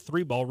guard that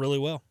three ball really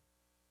well.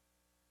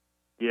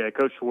 Yeah,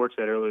 Coach Schwartz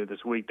said earlier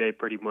this week they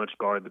pretty much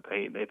guard the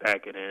paint. They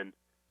pack it in.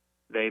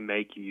 They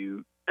make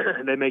you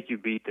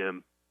beat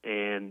them,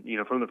 and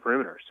from the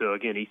perimeter. So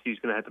again, ECU's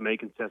going to have to make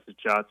contested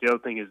shots. The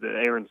other thing is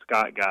that Aaron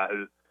Scott guy,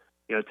 who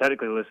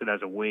technically listed as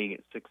a wing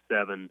at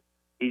 6'7",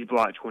 he's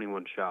blocked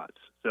 21 shots.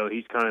 So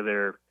he's kind of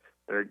their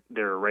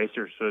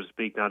eraser, so to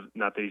speak. Not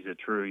that he's a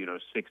true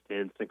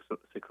 6'10",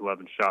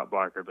 6'11" shot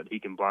blocker, but he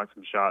can block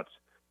some shots.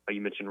 You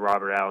mentioned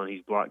Robert Allen;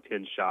 he's blocked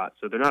 10 shots.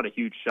 So they're not a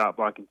huge shot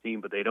blocking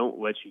team, but they don't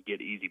let you get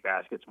easy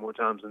baskets more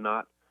times than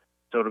not.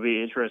 So it'll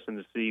be interesting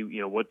to see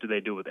what do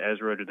they do with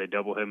Ezra? Do they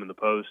double him in the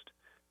post?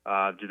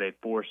 Do they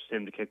force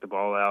him to kick the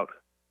ball out,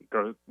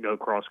 go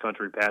cross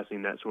country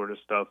passing, that sort of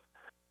stuff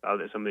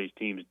that some of these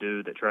teams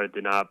do that try to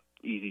deny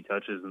easy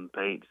touches in the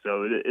paint?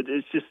 So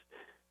it's just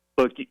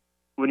look.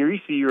 When you're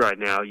ECU right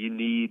now, you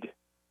need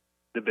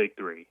the big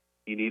three.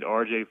 You need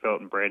R.J.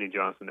 Felton, Brandon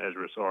Johnson,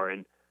 Ezra Sarr.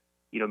 And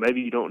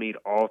maybe you don't need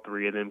all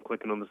three of them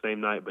clicking on the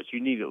same night, but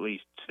you need at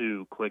least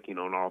two clicking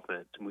on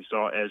offense. And we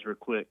saw Ezra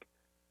click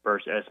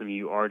versus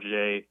SMU.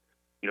 RJ,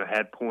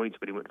 had points,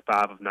 but he went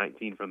 5 of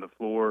 19 from the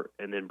floor.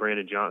 And then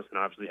Brandon Johnson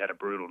obviously had a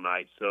brutal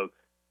night. So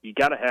you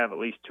got to have at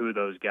least two of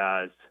those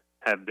guys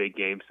have big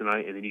games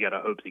tonight, and then you got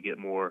to hope to get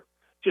more,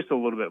 just a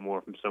little bit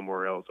more from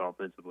somewhere else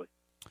offensively.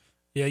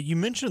 Yeah, you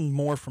mentioned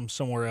more from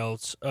somewhere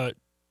else.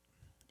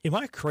 Am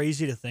I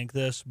crazy to think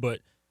this, but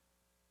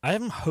I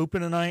am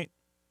hoping tonight,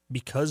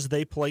 because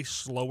they play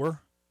slower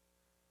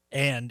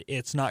and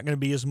it's not going to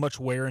be as much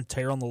wear and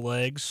tear on the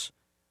legs,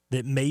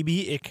 that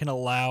maybe it can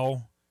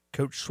allow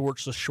Coach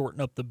Schwartz to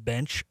shorten up the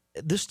bench.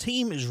 This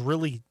team is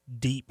really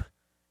deep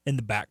in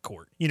the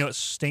backcourt. It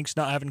stinks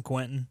not having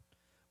Quentin,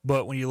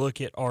 but when you look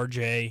at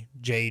RJ,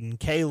 Jaden,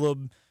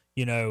 Caleb,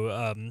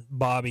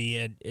 Bobby,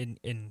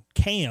 and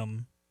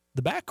Cam,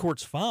 the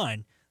backcourt's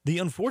fine. The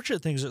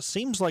unfortunate thing is, it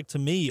seems like to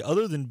me,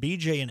 other than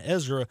BJ and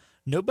Ezra,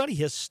 nobody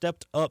has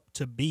stepped up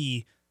to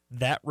be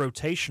that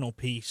rotational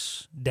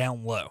piece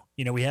down low.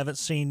 We haven't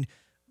seen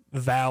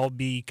Val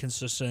be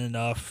consistent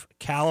enough.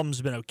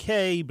 Callum's been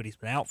okay, but he's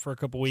been out for a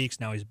couple weeks.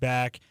 Now he's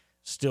back.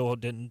 Still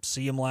didn't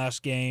see him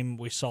last game.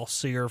 We saw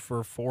Sear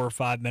for 4 or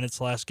 5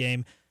 minutes last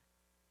game.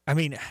 I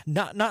mean,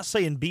 not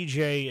saying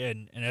BJ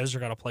and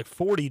Ezra got to play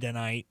 40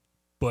 tonight,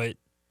 but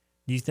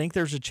do you think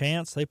there's a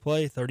chance they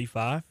play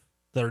 35,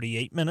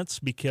 38 minutes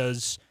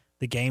because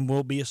the game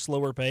will be a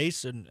slower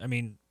pace? And, I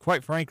mean,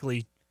 quite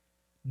frankly,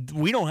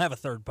 we don't have a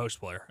third post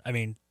player. I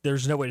mean,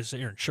 there's no way to sit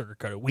here and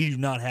sugarcoat it. We do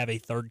not have a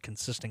third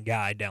consistent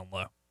guy down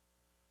low.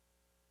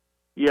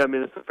 Yeah, I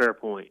mean, that's a fair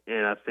point.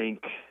 And I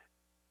think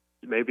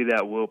maybe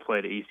that will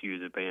play to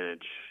ECU's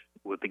advantage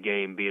with the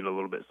game being a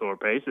little bit slower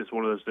pace. It's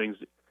one of those things,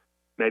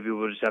 maybe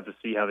we'll just have to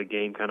see how the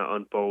game kind of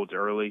unfolds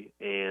early.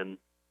 And,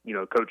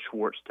 Coach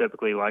Schwartz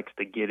typically likes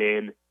to get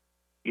in,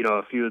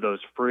 a few of those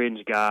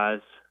fringe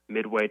guys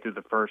midway through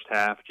the first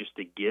half just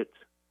to get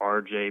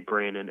RJ,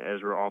 Brandon,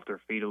 Ezra off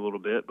their feet a little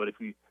bit. But if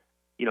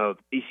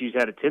ECU's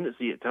had a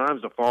tendency at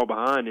times to fall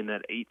behind in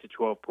that 8 to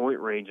 12 point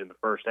range in the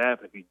first half.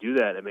 If you do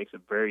that, it makes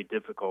it very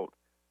difficult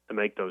to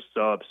make those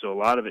subs. So a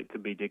lot of it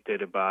could be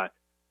dictated by,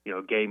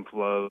 game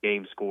flow,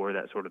 game score,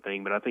 that sort of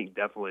thing. But I think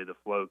definitely the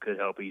flow could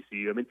help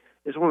ECU. I mean,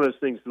 it's one of those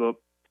things,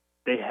 look,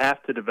 they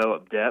have to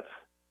develop depth,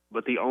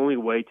 but the only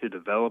way to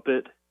develop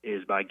it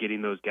is by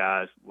getting those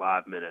guys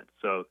live minutes.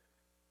 So,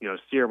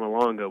 Sierra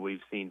Malonga, we've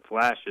seen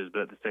flashes,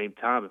 but at the same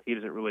time, if he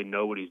doesn't really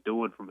know what he's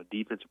doing from a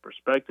defensive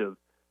perspective,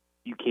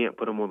 you can't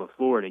put him on the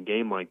floor in a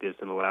game like this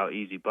and allow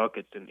easy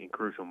buckets in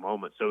crucial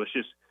moments. So it's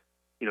just,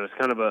 it's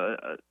kind of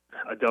a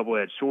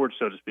double-edged sword,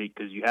 so to speak,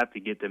 because you have to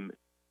get them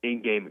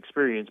in-game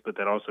experience, but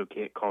that also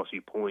can't cost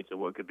you points in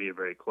what could be a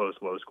very close,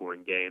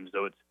 low-scoring game.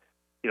 So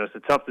it's a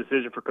tough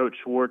decision for Coach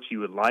Schwartz. You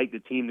would like the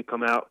team to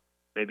come out,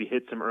 maybe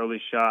hit some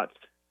early shots,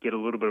 get a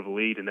little bit of a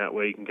lead, and that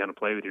way you can kind of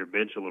play with your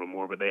bench a little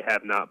more, but they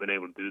have not been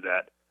able to do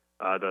that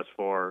thus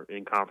far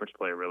in conference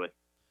play, really.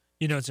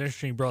 It's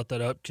interesting you brought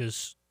that up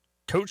because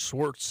Coach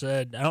Schwartz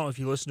said, I don't know if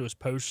you listened to his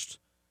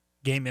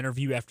post-game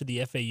interview after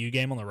the FAU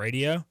game on the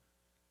radio,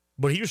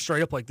 but he was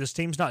straight up like, this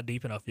team's not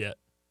deep enough yet.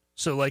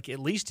 So, at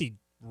least he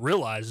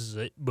realizes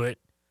it, but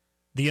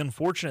the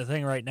unfortunate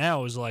thing right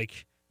now is,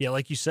 like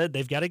you said,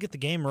 they've got to get the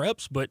game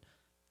reps, but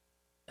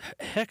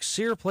heck,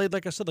 Sear played,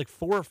 like I said,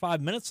 4 or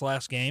 5 minutes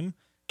last game.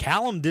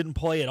 Callum didn't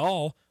play at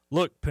all.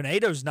 Look,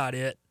 Pinedo's not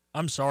it.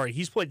 I'm sorry.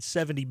 He's played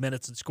 70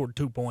 minutes and scored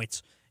 2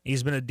 points.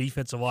 He's been a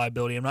defensive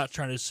liability. I'm not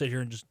trying to sit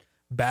here and just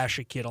bash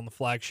a kid on the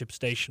flagship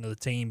station of the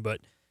team, but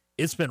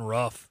it's been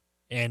rough.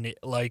 And,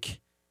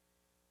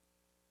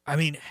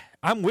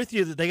 I'm with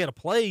you that they got to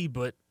play,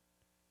 but,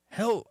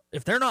 hell,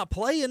 if they're not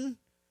playing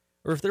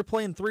or if they're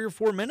playing 3 or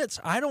 4 minutes,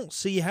 I don't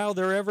see how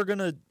they're ever going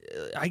to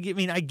I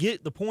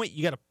get the point.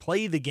 You got to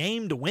play the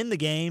game to win the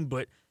game,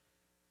 but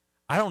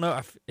I don't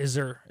know. Is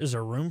there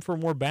room for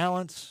more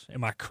balance?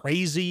 Am I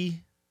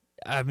crazy?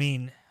 I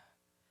mean,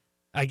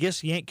 I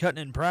guess you ain't cutting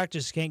it in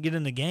practice, can't get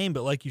in the game,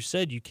 but like you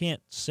said, you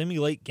can't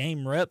simulate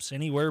game reps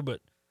anywhere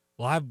but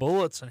live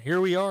bullets, and here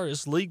we are.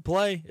 It's league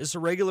play. It's a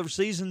regular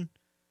season.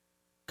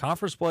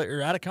 Conference play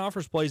or out of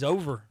conference play is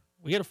over.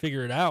 We got to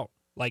figure it out,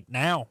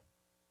 now.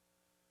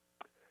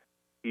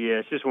 Yeah,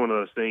 it's just one of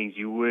those things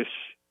you wish,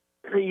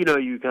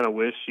 you kind of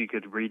wish you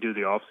could redo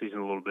the offseason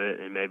a little bit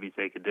and maybe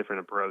take a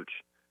different approach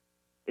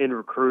in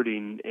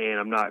recruiting. And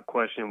I'm not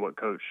questioning what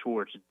Coach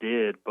Schwartz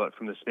did, but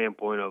from the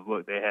standpoint of,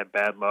 look, they had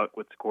bad luck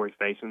with Corey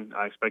Faison.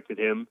 I expected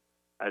him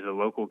as a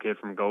local kid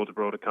from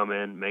Goldsboro to come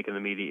in, make an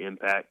immediate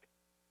impact,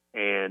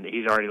 and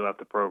he's already left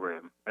the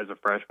program as a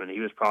freshman. He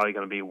was probably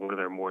going to be one of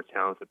their more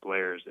talented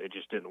players. It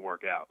just didn't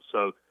work out.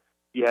 So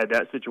you had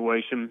that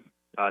situation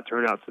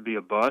turn out to be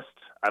a bust.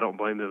 I don't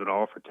blame them at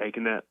all for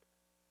taking that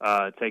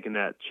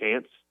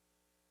chance.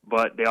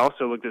 But they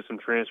also looked at some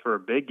transfer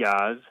big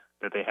guys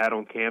that they had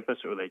on campus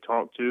or they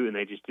talked to, and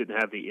they just didn't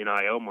have the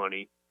NIL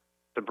money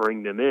to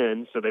bring them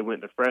in. So they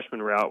went the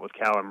freshman route with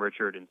Callum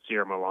Richard and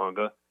Sierra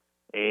Malonga,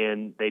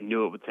 and they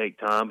knew it would take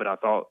time, but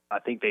I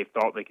think they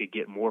thought they could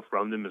get more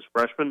from them as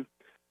freshmen.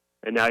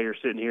 And now you're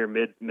sitting here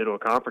middle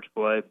of conference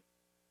play,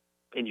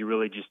 and you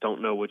really just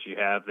don't know what you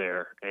have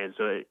there. And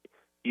so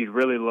you'd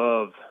really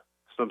love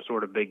some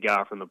sort of big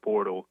guy from the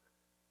portal,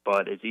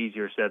 but it's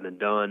easier said than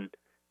done.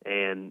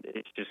 And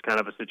it's just kind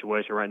of a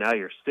situation right now.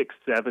 You're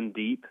 6-7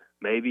 deep,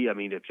 maybe. I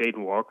mean, if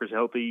Jaden Walker's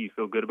healthy, you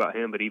feel good about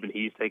him, but even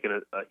he's taken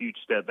a huge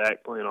step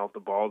back playing off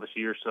the ball this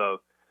year. So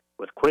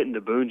with Quentin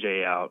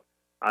DeBunje out,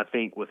 I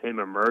think with him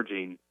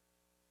emerging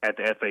at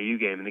the FAU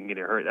game and then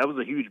getting hurt, that was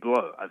a huge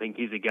blow. I think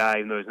he's a guy,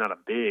 even though he's not a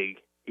big,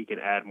 he can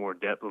add more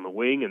depth on the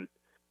wing, and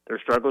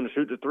they're struggling to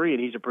shoot the three,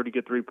 and he's a pretty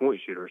good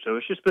three-point shooter. So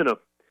it's just been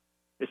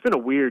a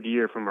weird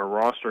year from a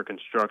roster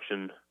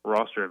construction,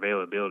 roster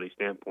availability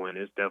standpoint.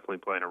 It's definitely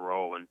playing a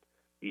role in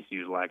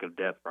ECU's lack of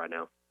depth right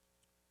now.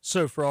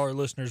 So for all our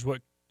listeners,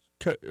 what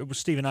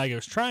Stephen Igo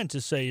is trying to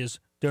say is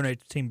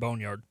donate to Team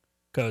Boneyard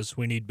because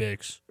we need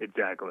bigs.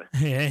 Exactly.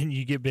 And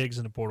you get bigs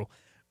in the portal.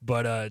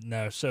 But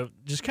no, so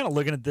just kind of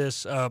looking at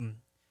this, I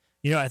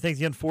think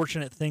the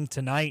unfortunate thing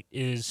tonight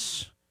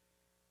is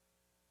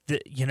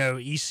that,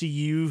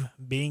 ECU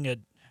being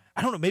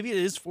I don't know, maybe it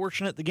is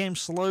fortunate the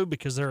game's slow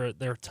because they're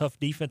a tough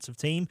defensive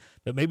team,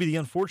 but maybe the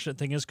unfortunate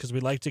thing is because we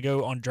like to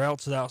go on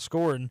droughts without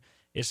scoring,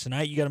 is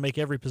tonight you got to make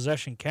every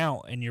possession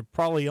count, and you're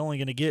probably only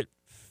going to get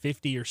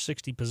 50 or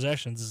 60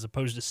 possessions as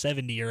opposed to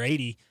 70 or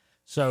 80.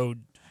 So,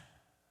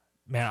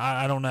 man,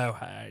 I don't know.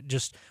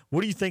 What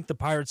do you think the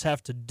Pirates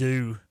have to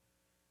do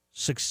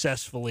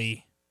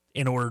successfully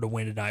in order to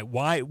win tonight?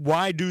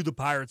 Why do the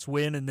Pirates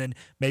win? And then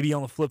maybe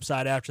on the flip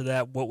side after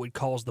that, what would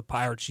cause the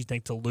Pirates, you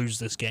think, to lose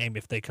this game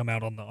if they come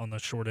out on the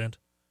short end?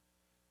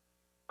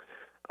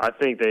 I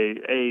think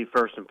they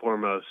first and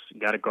foremost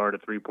got to guard a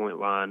three-point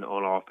line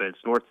on offense.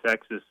 North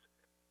Texas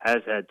has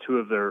had 2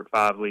 of their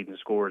 5 leading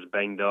scorers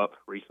banged up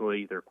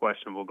recently. They're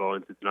questionable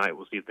going into tonight.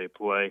 We'll see if they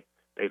play.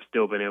 They've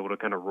still been able to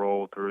kind of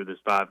roll through this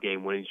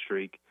 5-game winning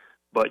streak.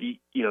 But,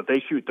 if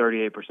they shoot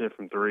 38%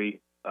 from 3,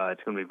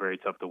 it's going to be very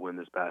tough to win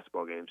this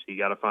basketball game. So you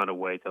got to find a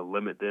way to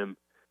limit them,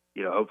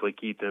 hopefully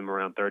keep them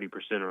around 30%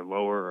 or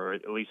lower, or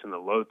at least in the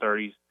low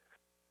 30s.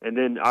 And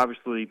then,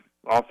 obviously,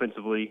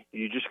 offensively,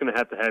 you're just going to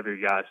have your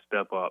guys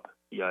step up,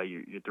 your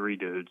 3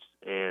 dudes.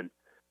 And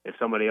if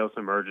somebody else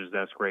emerges,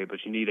 that's great.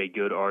 But you need a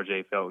good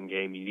R.J. Felton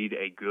game. You need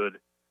a good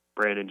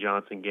Brandon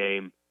Johnson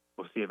game.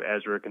 We'll see if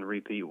Ezra can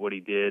repeat what he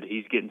did.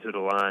 He's getting to the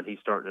line. He's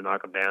starting to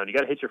knock them down. You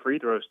got to hit your free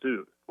throws,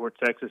 too. North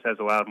Texas has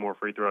allowed more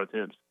free throw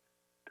attempts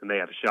than they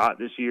have shot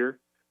this year.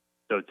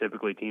 So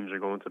typically teams are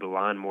going to the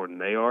line more than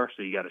they are.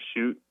 So you got to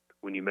shoot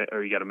when you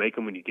got to make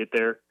them when you get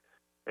there.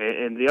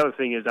 And the other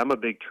thing is, I'm a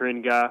big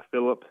trend guy,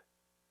 Phillip,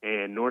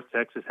 and North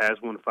Texas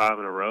has won 5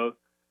 in a row,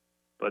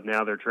 but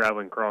now they're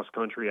traveling cross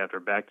country after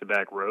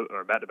back-to-back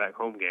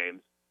home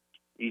games.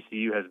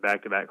 ECU has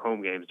back-to-back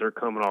home games. They're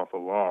coming off a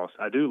loss.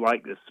 I do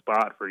like this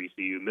spot for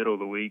ECU, middle of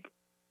the week,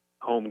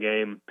 home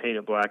game,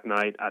 painted black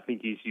night. I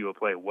think ECU will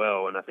play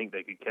well, and I think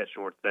they could catch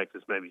North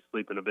Texas maybe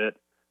sleeping a bit.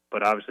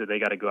 But obviously they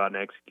got to go out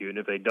and execute, and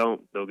if they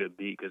don't, they'll get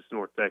beat because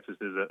North Texas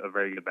is a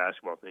very good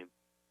basketball team.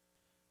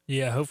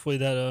 Yeah, hopefully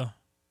that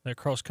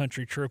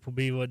cross-country trip will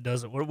be what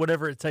does it,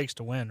 whatever it takes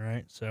to win,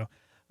 right? So,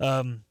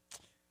 the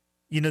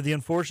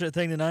unfortunate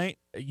thing tonight,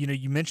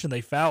 you mentioned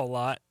they foul a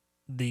lot.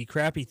 The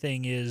crappy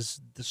thing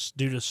is this,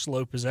 due to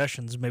slow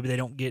possessions, maybe they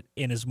don't get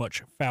in as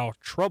much foul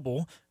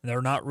trouble.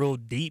 They're not real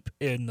deep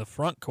in the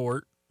front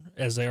court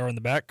as they are in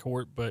the back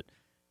court, but,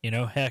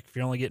 heck, if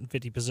you're only getting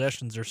 50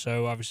 possessions or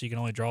so, obviously you can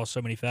only draw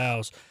so many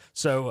fouls.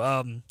 So,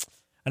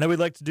 I know we'd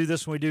like to do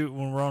this when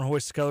we're on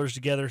Hoist the Colors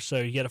together. So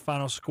you got a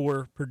final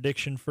score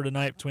prediction for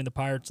tonight between the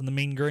Pirates and the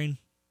Mean Green?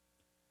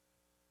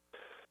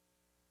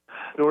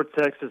 North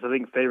Texas, I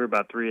think, favored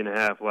by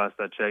 3.5 last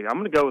I checked. I'm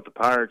going to go with the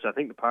Pirates. I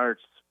think the Pirates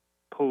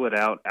pull it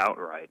out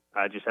outright.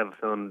 I just have a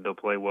feeling they'll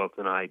play well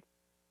tonight,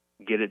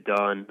 get it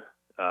done,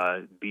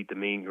 beat the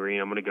Mean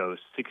Green. I'm going to go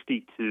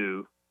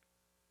 62-60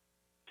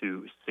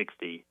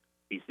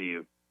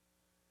 ECU.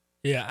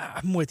 Yeah,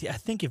 I'm with you. I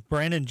think if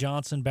Brandon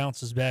Johnson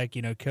bounces back,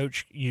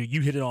 Coach,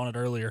 you hit it on it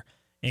earlier,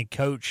 and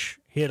Coach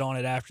hit on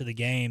it after the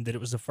game that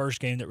it was the first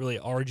game that really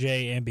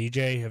RJ and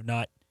BJ have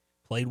not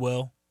played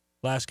well.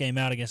 Last game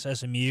out against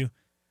SMU,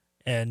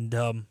 and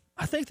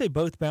I think they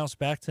both bounce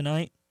back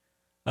tonight.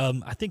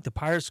 I think the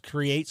Pirates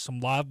create some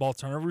live ball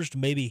turnovers to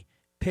maybe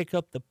pick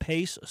up the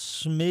pace a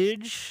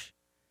smidge,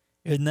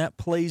 and that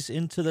plays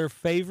into their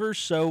favor.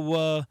 So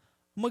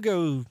I'm going to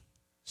go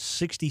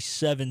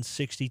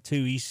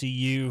 67-62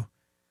 ECU.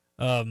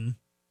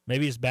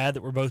 Maybe it's bad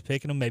that we're both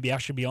picking them. Maybe I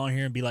should be on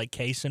here and be like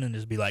Kaysen and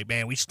just be like,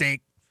 man, we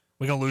stink.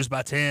 We're going to lose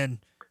by 10.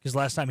 Because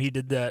last time he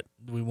did that,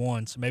 we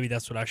won. So maybe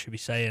that's what I should be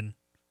saying.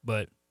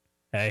 But,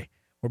 hey,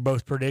 we're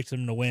both predicting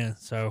them to win.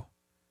 So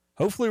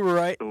hopefully we're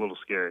right. It's a little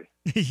scary.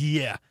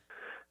 Yeah.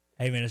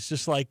 Hey, man, it's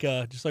just like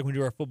we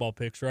do our football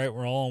picks, right?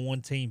 We're all on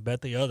one team. Bet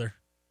the other.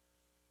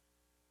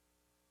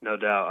 No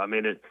doubt. I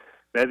mean,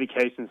 maybe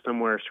Kaysen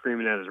somewhere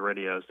screaming at his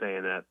radio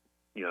saying that,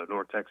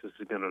 North Texas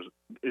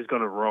is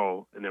gonna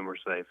roll, and then we're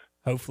safe.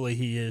 Hopefully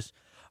he is.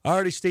 All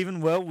righty,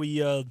 Stephen. Well,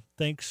 we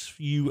thanks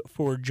you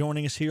for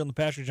joining us here on the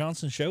Patrick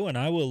Johnson Show, and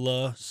I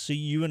will see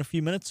you in a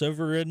few minutes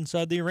over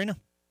inside the arena.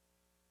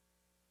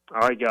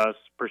 All right, guys.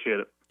 Appreciate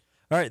it.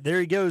 All right, there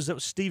he goes. That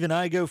was Stephen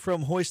Igo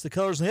from Hoist the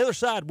Colors. On the other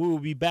side, we will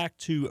be back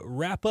to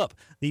wrap up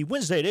the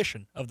Wednesday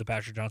edition of the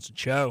Patrick Johnson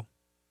Show.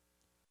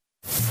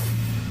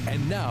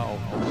 And now,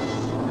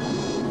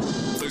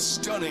 the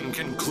stunning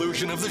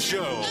conclusion of the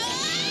show.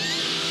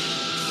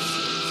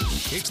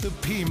 It's the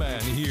P-Man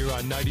here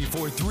on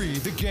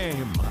 94.3 The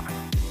Game.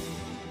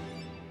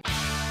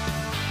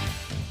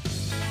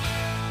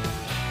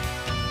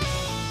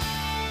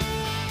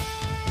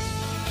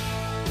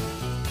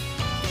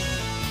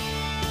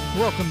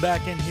 Welcome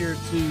back in here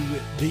to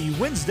the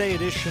Wednesday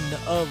edition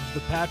of the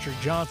Patrick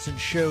Johnson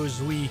Show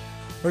as we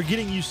are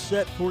getting you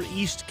set for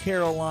East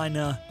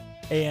Carolina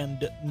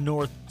and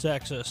North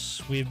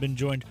Texas. We have been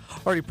joined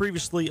already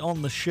previously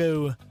on the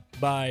show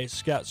by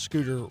Scott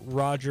Scooter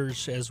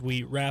Rogers as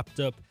we wrapped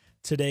up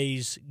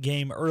today's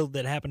game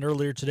that happened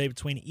earlier today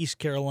between East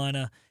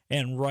Carolina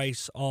and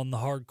Rice on the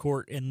hard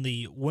court. In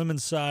the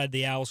women's side,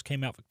 the Owls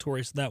came out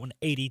victorious in that one,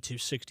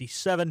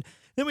 80-67.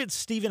 Then we had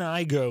Stephen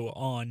Igo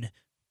on,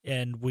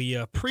 and we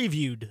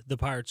previewed the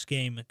Pirates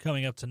game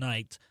coming up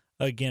tonight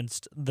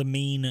against the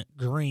Mean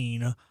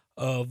Green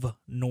of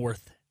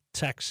North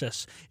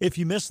Texas. If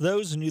you missed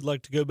those and you'd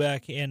like to go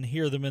back and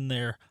hear them in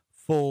their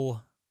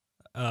full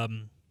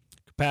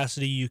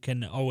capacity, you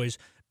can always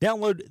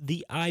download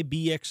the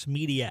IBX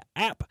Media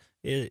app.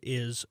 It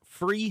is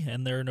free,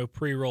 and there are no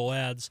pre-roll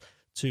ads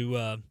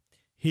to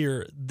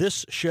hear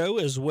this show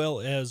as well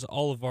as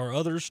all of our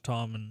others,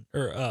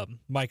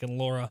 Mike and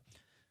Laura.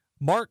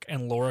 Mark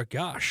and Laura,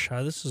 gosh,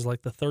 this is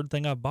like the third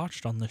thing I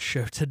botched on this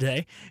show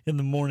today in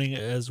the morning,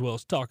 as well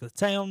as Talk of the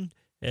Town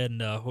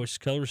and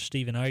Hoist Colors,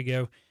 Stephen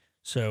Igo.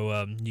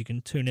 So you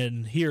can tune in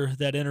and hear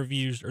those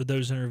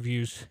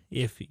interviews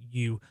if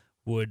you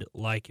would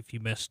like, if you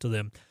missed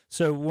them.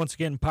 So once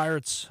again,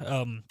 Pirates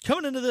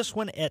coming into this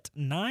one at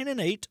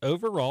 9-8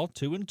 overall,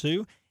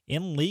 2-2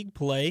 in league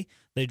play.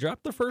 They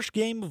dropped the first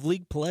game of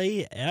league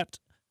play at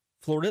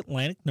Florida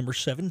Atlantic, number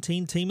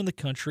 17 team in the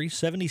country,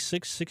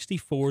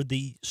 76-64.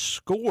 The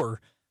score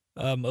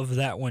of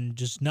that one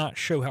does not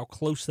show how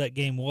close that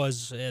game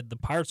was. The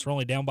Pirates were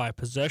only down by a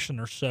possession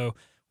or so,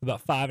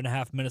 about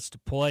 5.5 minutes to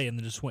play, and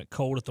they just went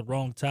cold at the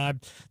wrong time.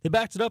 They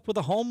backed it up with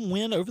a home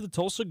win over the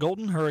Tulsa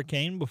Golden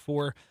Hurricane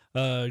before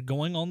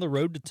going on the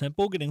road to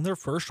Temple, getting their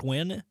first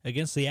win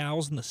against the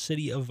Owls in the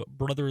city of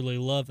brotherly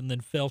love, and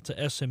then fell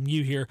to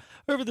SMU here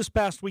over this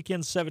past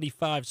weekend,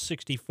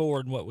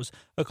 75-64, in what was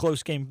a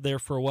close game there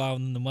for a while.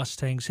 And then the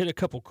Mustangs hit a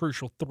couple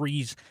crucial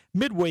threes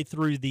midway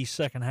through the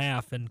second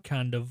half and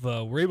kind of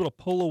were able to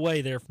pull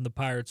away there from the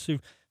Pirates, who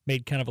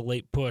made kind of a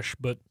late push,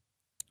 but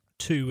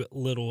too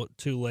little,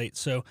 too late.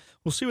 So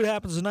we'll see what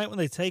happens tonight when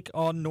they take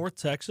on North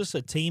Texas,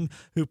 a team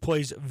who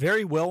plays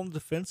very well on the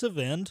defensive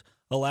end,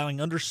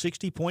 allowing under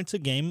 60 points a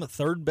game,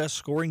 third best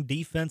scoring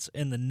defense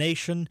in the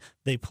nation.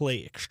 They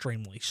play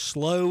extremely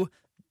slow.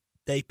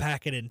 They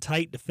pack it in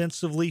tight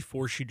defensively,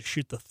 force you to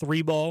shoot the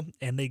three ball,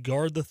 and they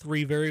guard the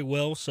three very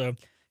well. So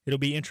it'll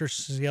be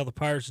interesting to see how the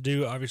Pirates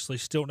do. Obviously,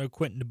 still no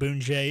Quentin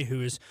DeBunje,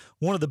 who is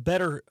one of the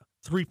better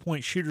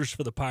three-point shooters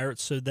for the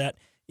Pirates, so that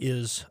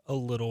is a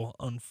little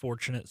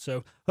unfortunate.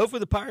 So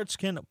hopefully the Pirates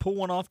can pull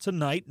one off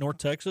tonight. North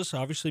Texas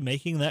obviously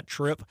making that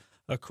trip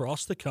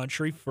across the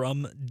country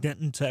from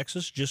Denton,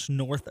 Texas, just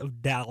north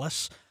of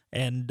Dallas.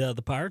 And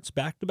the Pirates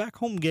back-to-back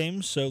home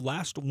games. So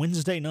last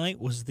Wednesday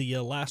night was the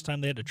last time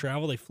they had to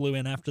travel. They flew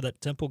in after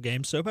that Temple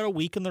game. So about a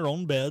week in their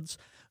own beds.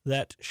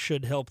 That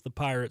should help the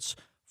Pirates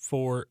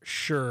for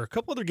sure. A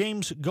couple other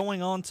games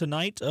going on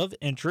tonight of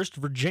interest.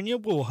 Virginia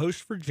will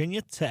host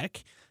Virginia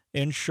Tech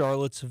in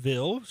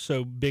Charlottesville,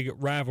 so big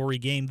rivalry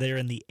game there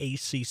in the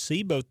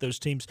ACC. Both those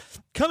teams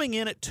coming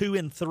in at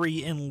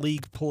 2-3 in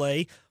league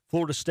play.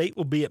 Florida State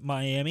will be at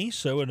Miami,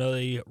 so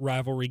another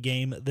rivalry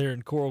game there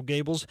in Coral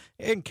Gables.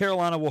 And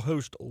Carolina will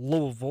host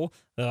Louisville.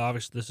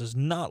 Obviously, this is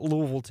not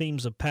Louisville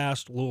teams of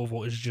past.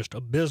 Louisville is just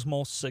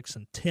abysmal,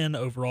 6-10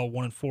 overall,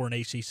 1-4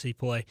 in ACC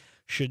play.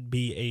 Should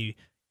be a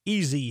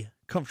easy,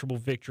 comfortable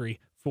victory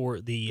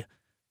for the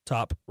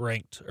top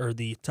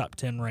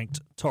 10 ranked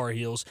Tar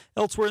Heels.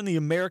 Elsewhere in the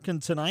American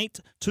tonight,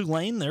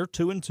 Tulane, they're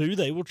 2-2.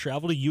 They will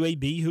travel to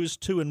UAB, who is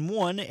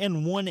 2-1,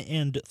 and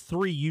 1-3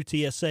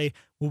 UTSA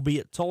will be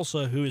at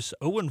Tulsa, who is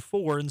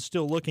 0-4 and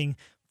still looking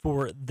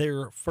for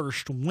their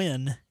first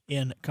win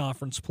in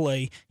conference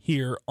play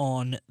here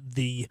on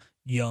the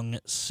young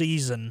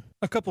season.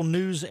 A couple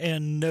news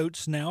and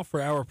notes now for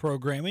our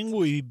programming.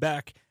 We'll be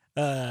back.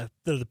 The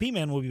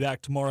P-Man will be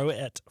back tomorrow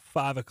at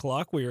 5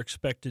 o'clock. We are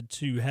expected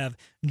to have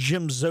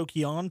Jim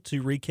Zoki on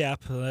to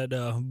recap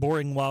that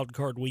boring wild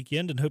card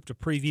weekend and hope to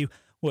preview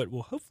what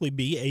will hopefully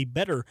be a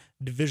better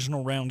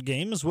divisional round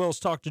game, as well as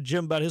talk to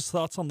Jim about his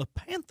thoughts on the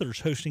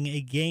Panthers hosting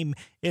a game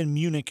in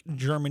Munich,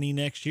 Germany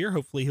next year.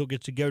 Hopefully he'll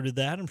get to go to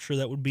that. I'm sure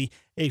that would be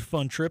a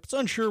fun trip. It's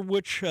unsure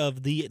which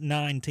of the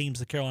 9 teams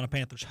the Carolina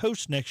Panthers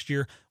host next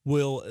year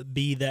will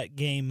be that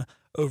game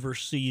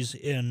overseas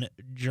in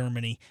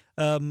Germany.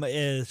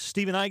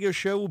 Stephen Igo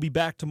show will be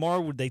back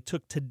tomorrow. They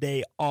took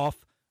today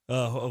off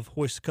of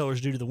Hoist the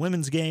Colors due to the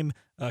women's game.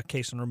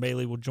 Case and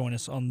Romaley will join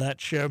us on that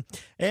show.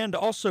 And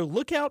also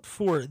look out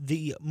for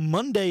the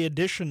Monday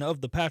edition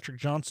of the Patrick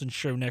Johnson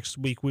Show next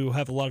week. We will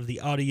have a lot of the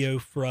audio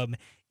from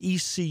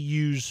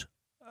ECU's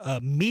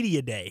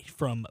Media Day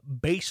from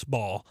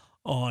baseball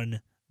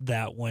on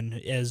that one,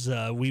 as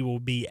we will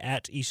be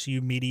at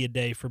ECU Media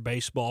Day for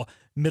baseball,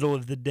 middle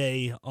of the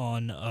day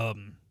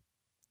on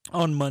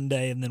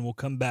Monday, and then we'll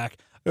come back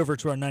over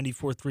to our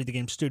 94.3 The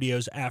Game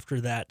studios after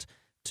that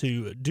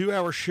to do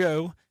our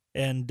show,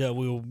 and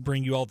we will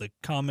bring you all the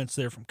comments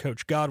there from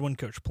Coach Godwin,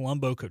 Coach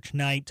Palumbo, Coach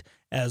Knight,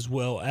 as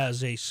well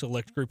as a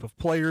select group of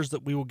players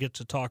that we will get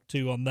to talk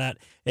to on that,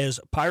 as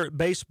Pirate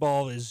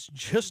baseball is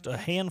just a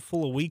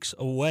handful of weeks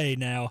away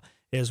now,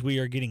 as we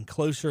are getting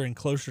closer and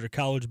closer to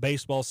college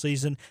baseball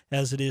season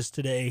as it is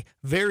today.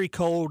 Very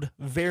cold,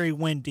 very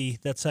windy.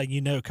 That's how you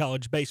know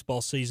college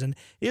baseball season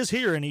is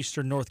here in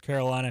eastern North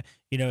Carolina.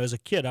 You know, as a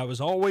kid, I was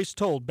always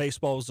told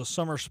baseball was a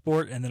summer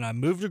sport, and then I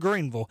moved to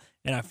Greenville,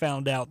 and I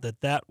found out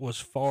that that was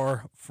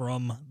far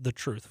from the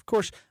truth. Of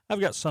course, I've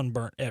got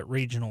sunburnt at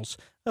regionals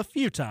a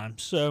few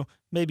times, so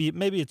maybe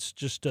it's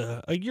just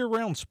a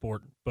year-round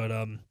sport, but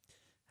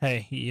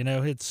hey, you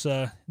know, it's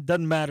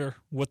doesn't matter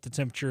what the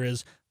temperature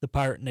is. The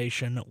Pirate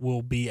Nation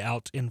will be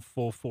out in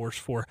full force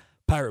for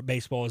Pirate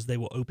baseball as they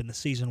will open the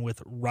season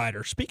with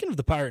Rider. Speaking of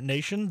the Pirate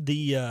Nation,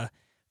 the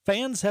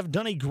fans have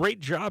done a great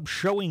job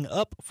showing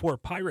up for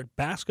Pirate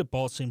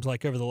basketball, it seems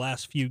like, over the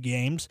last few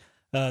games.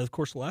 Of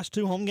course, the last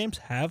two home games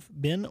have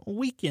been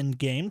weekend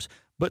games,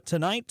 but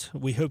tonight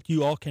we hope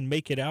you all can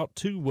make it out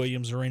to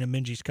Williams Arena,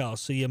 Minges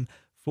Coliseum,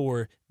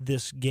 for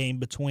this game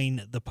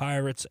between the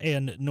Pirates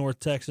and North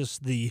Texas.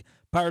 The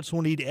Pirates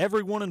will need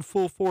everyone in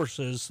full force,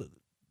 as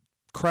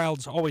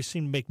crowds always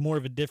seem to make more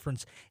of a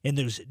difference in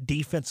those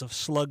defensive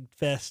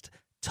slugfest,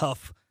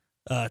 tough,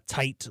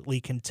 tightly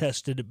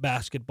contested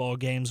basketball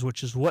games,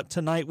 which is what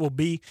tonight will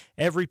be.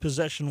 Every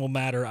possession will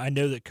matter. I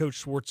know that Coach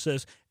Schwartz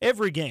says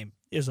every game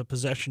is a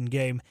possession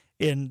game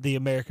in the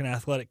American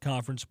Athletic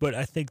Conference, but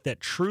I think that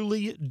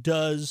truly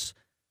does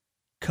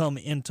come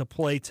into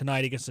play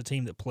tonight against a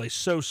team that plays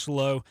so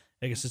slow,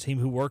 against a team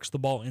who works the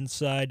ball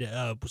inside,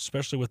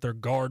 especially with their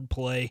guard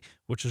play,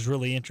 which is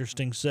really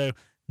interesting. So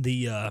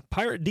the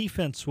Pirate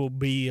defense will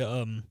be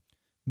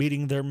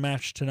meeting their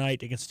match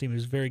tonight against a team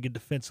who's very good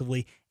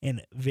defensively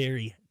and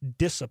very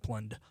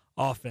disciplined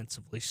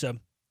offensively. So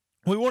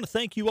we want to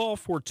thank you all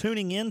for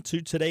tuning in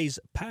to today's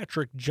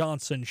Patrick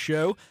Johnson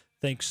Show.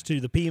 Thanks to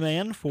the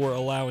P-Man for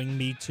allowing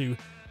me to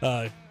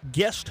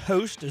guest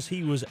host as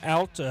he was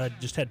out.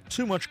 Just had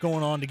too much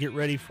going on to get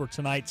ready for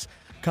tonight's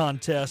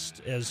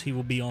contest, as he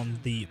will be on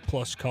the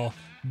plus call.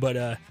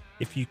 But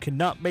if you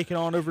cannot make it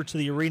on over to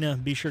the arena,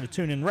 be sure to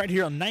tune in right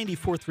here on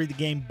 94.3 The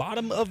Game,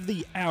 bottom of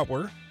the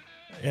hour,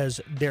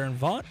 as Darren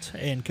Vaught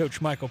and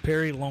Coach Michael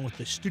Perry, along with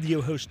the studio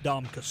host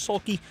Dom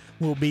Kasulki,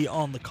 will be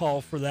on the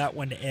call for that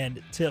one.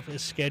 And tip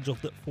is scheduled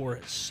for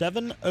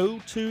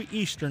 7:02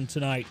 Eastern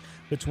tonight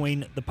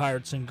between the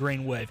Pirates and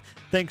Green Wave.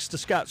 Thanks to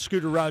Scott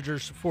Scooter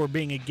Rogers for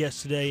being a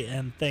guest today,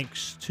 and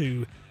thanks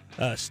to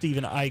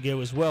Stephen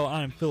Igo as well.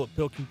 I'm Philip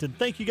Pilkington.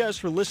 Thank you guys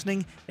for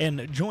listening,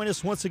 and join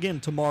us once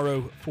again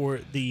tomorrow for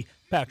the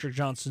Patrick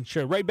Johnson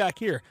Show, right back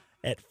here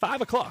at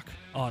 5 o'clock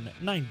on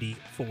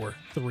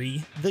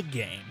 94.3 The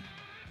Game.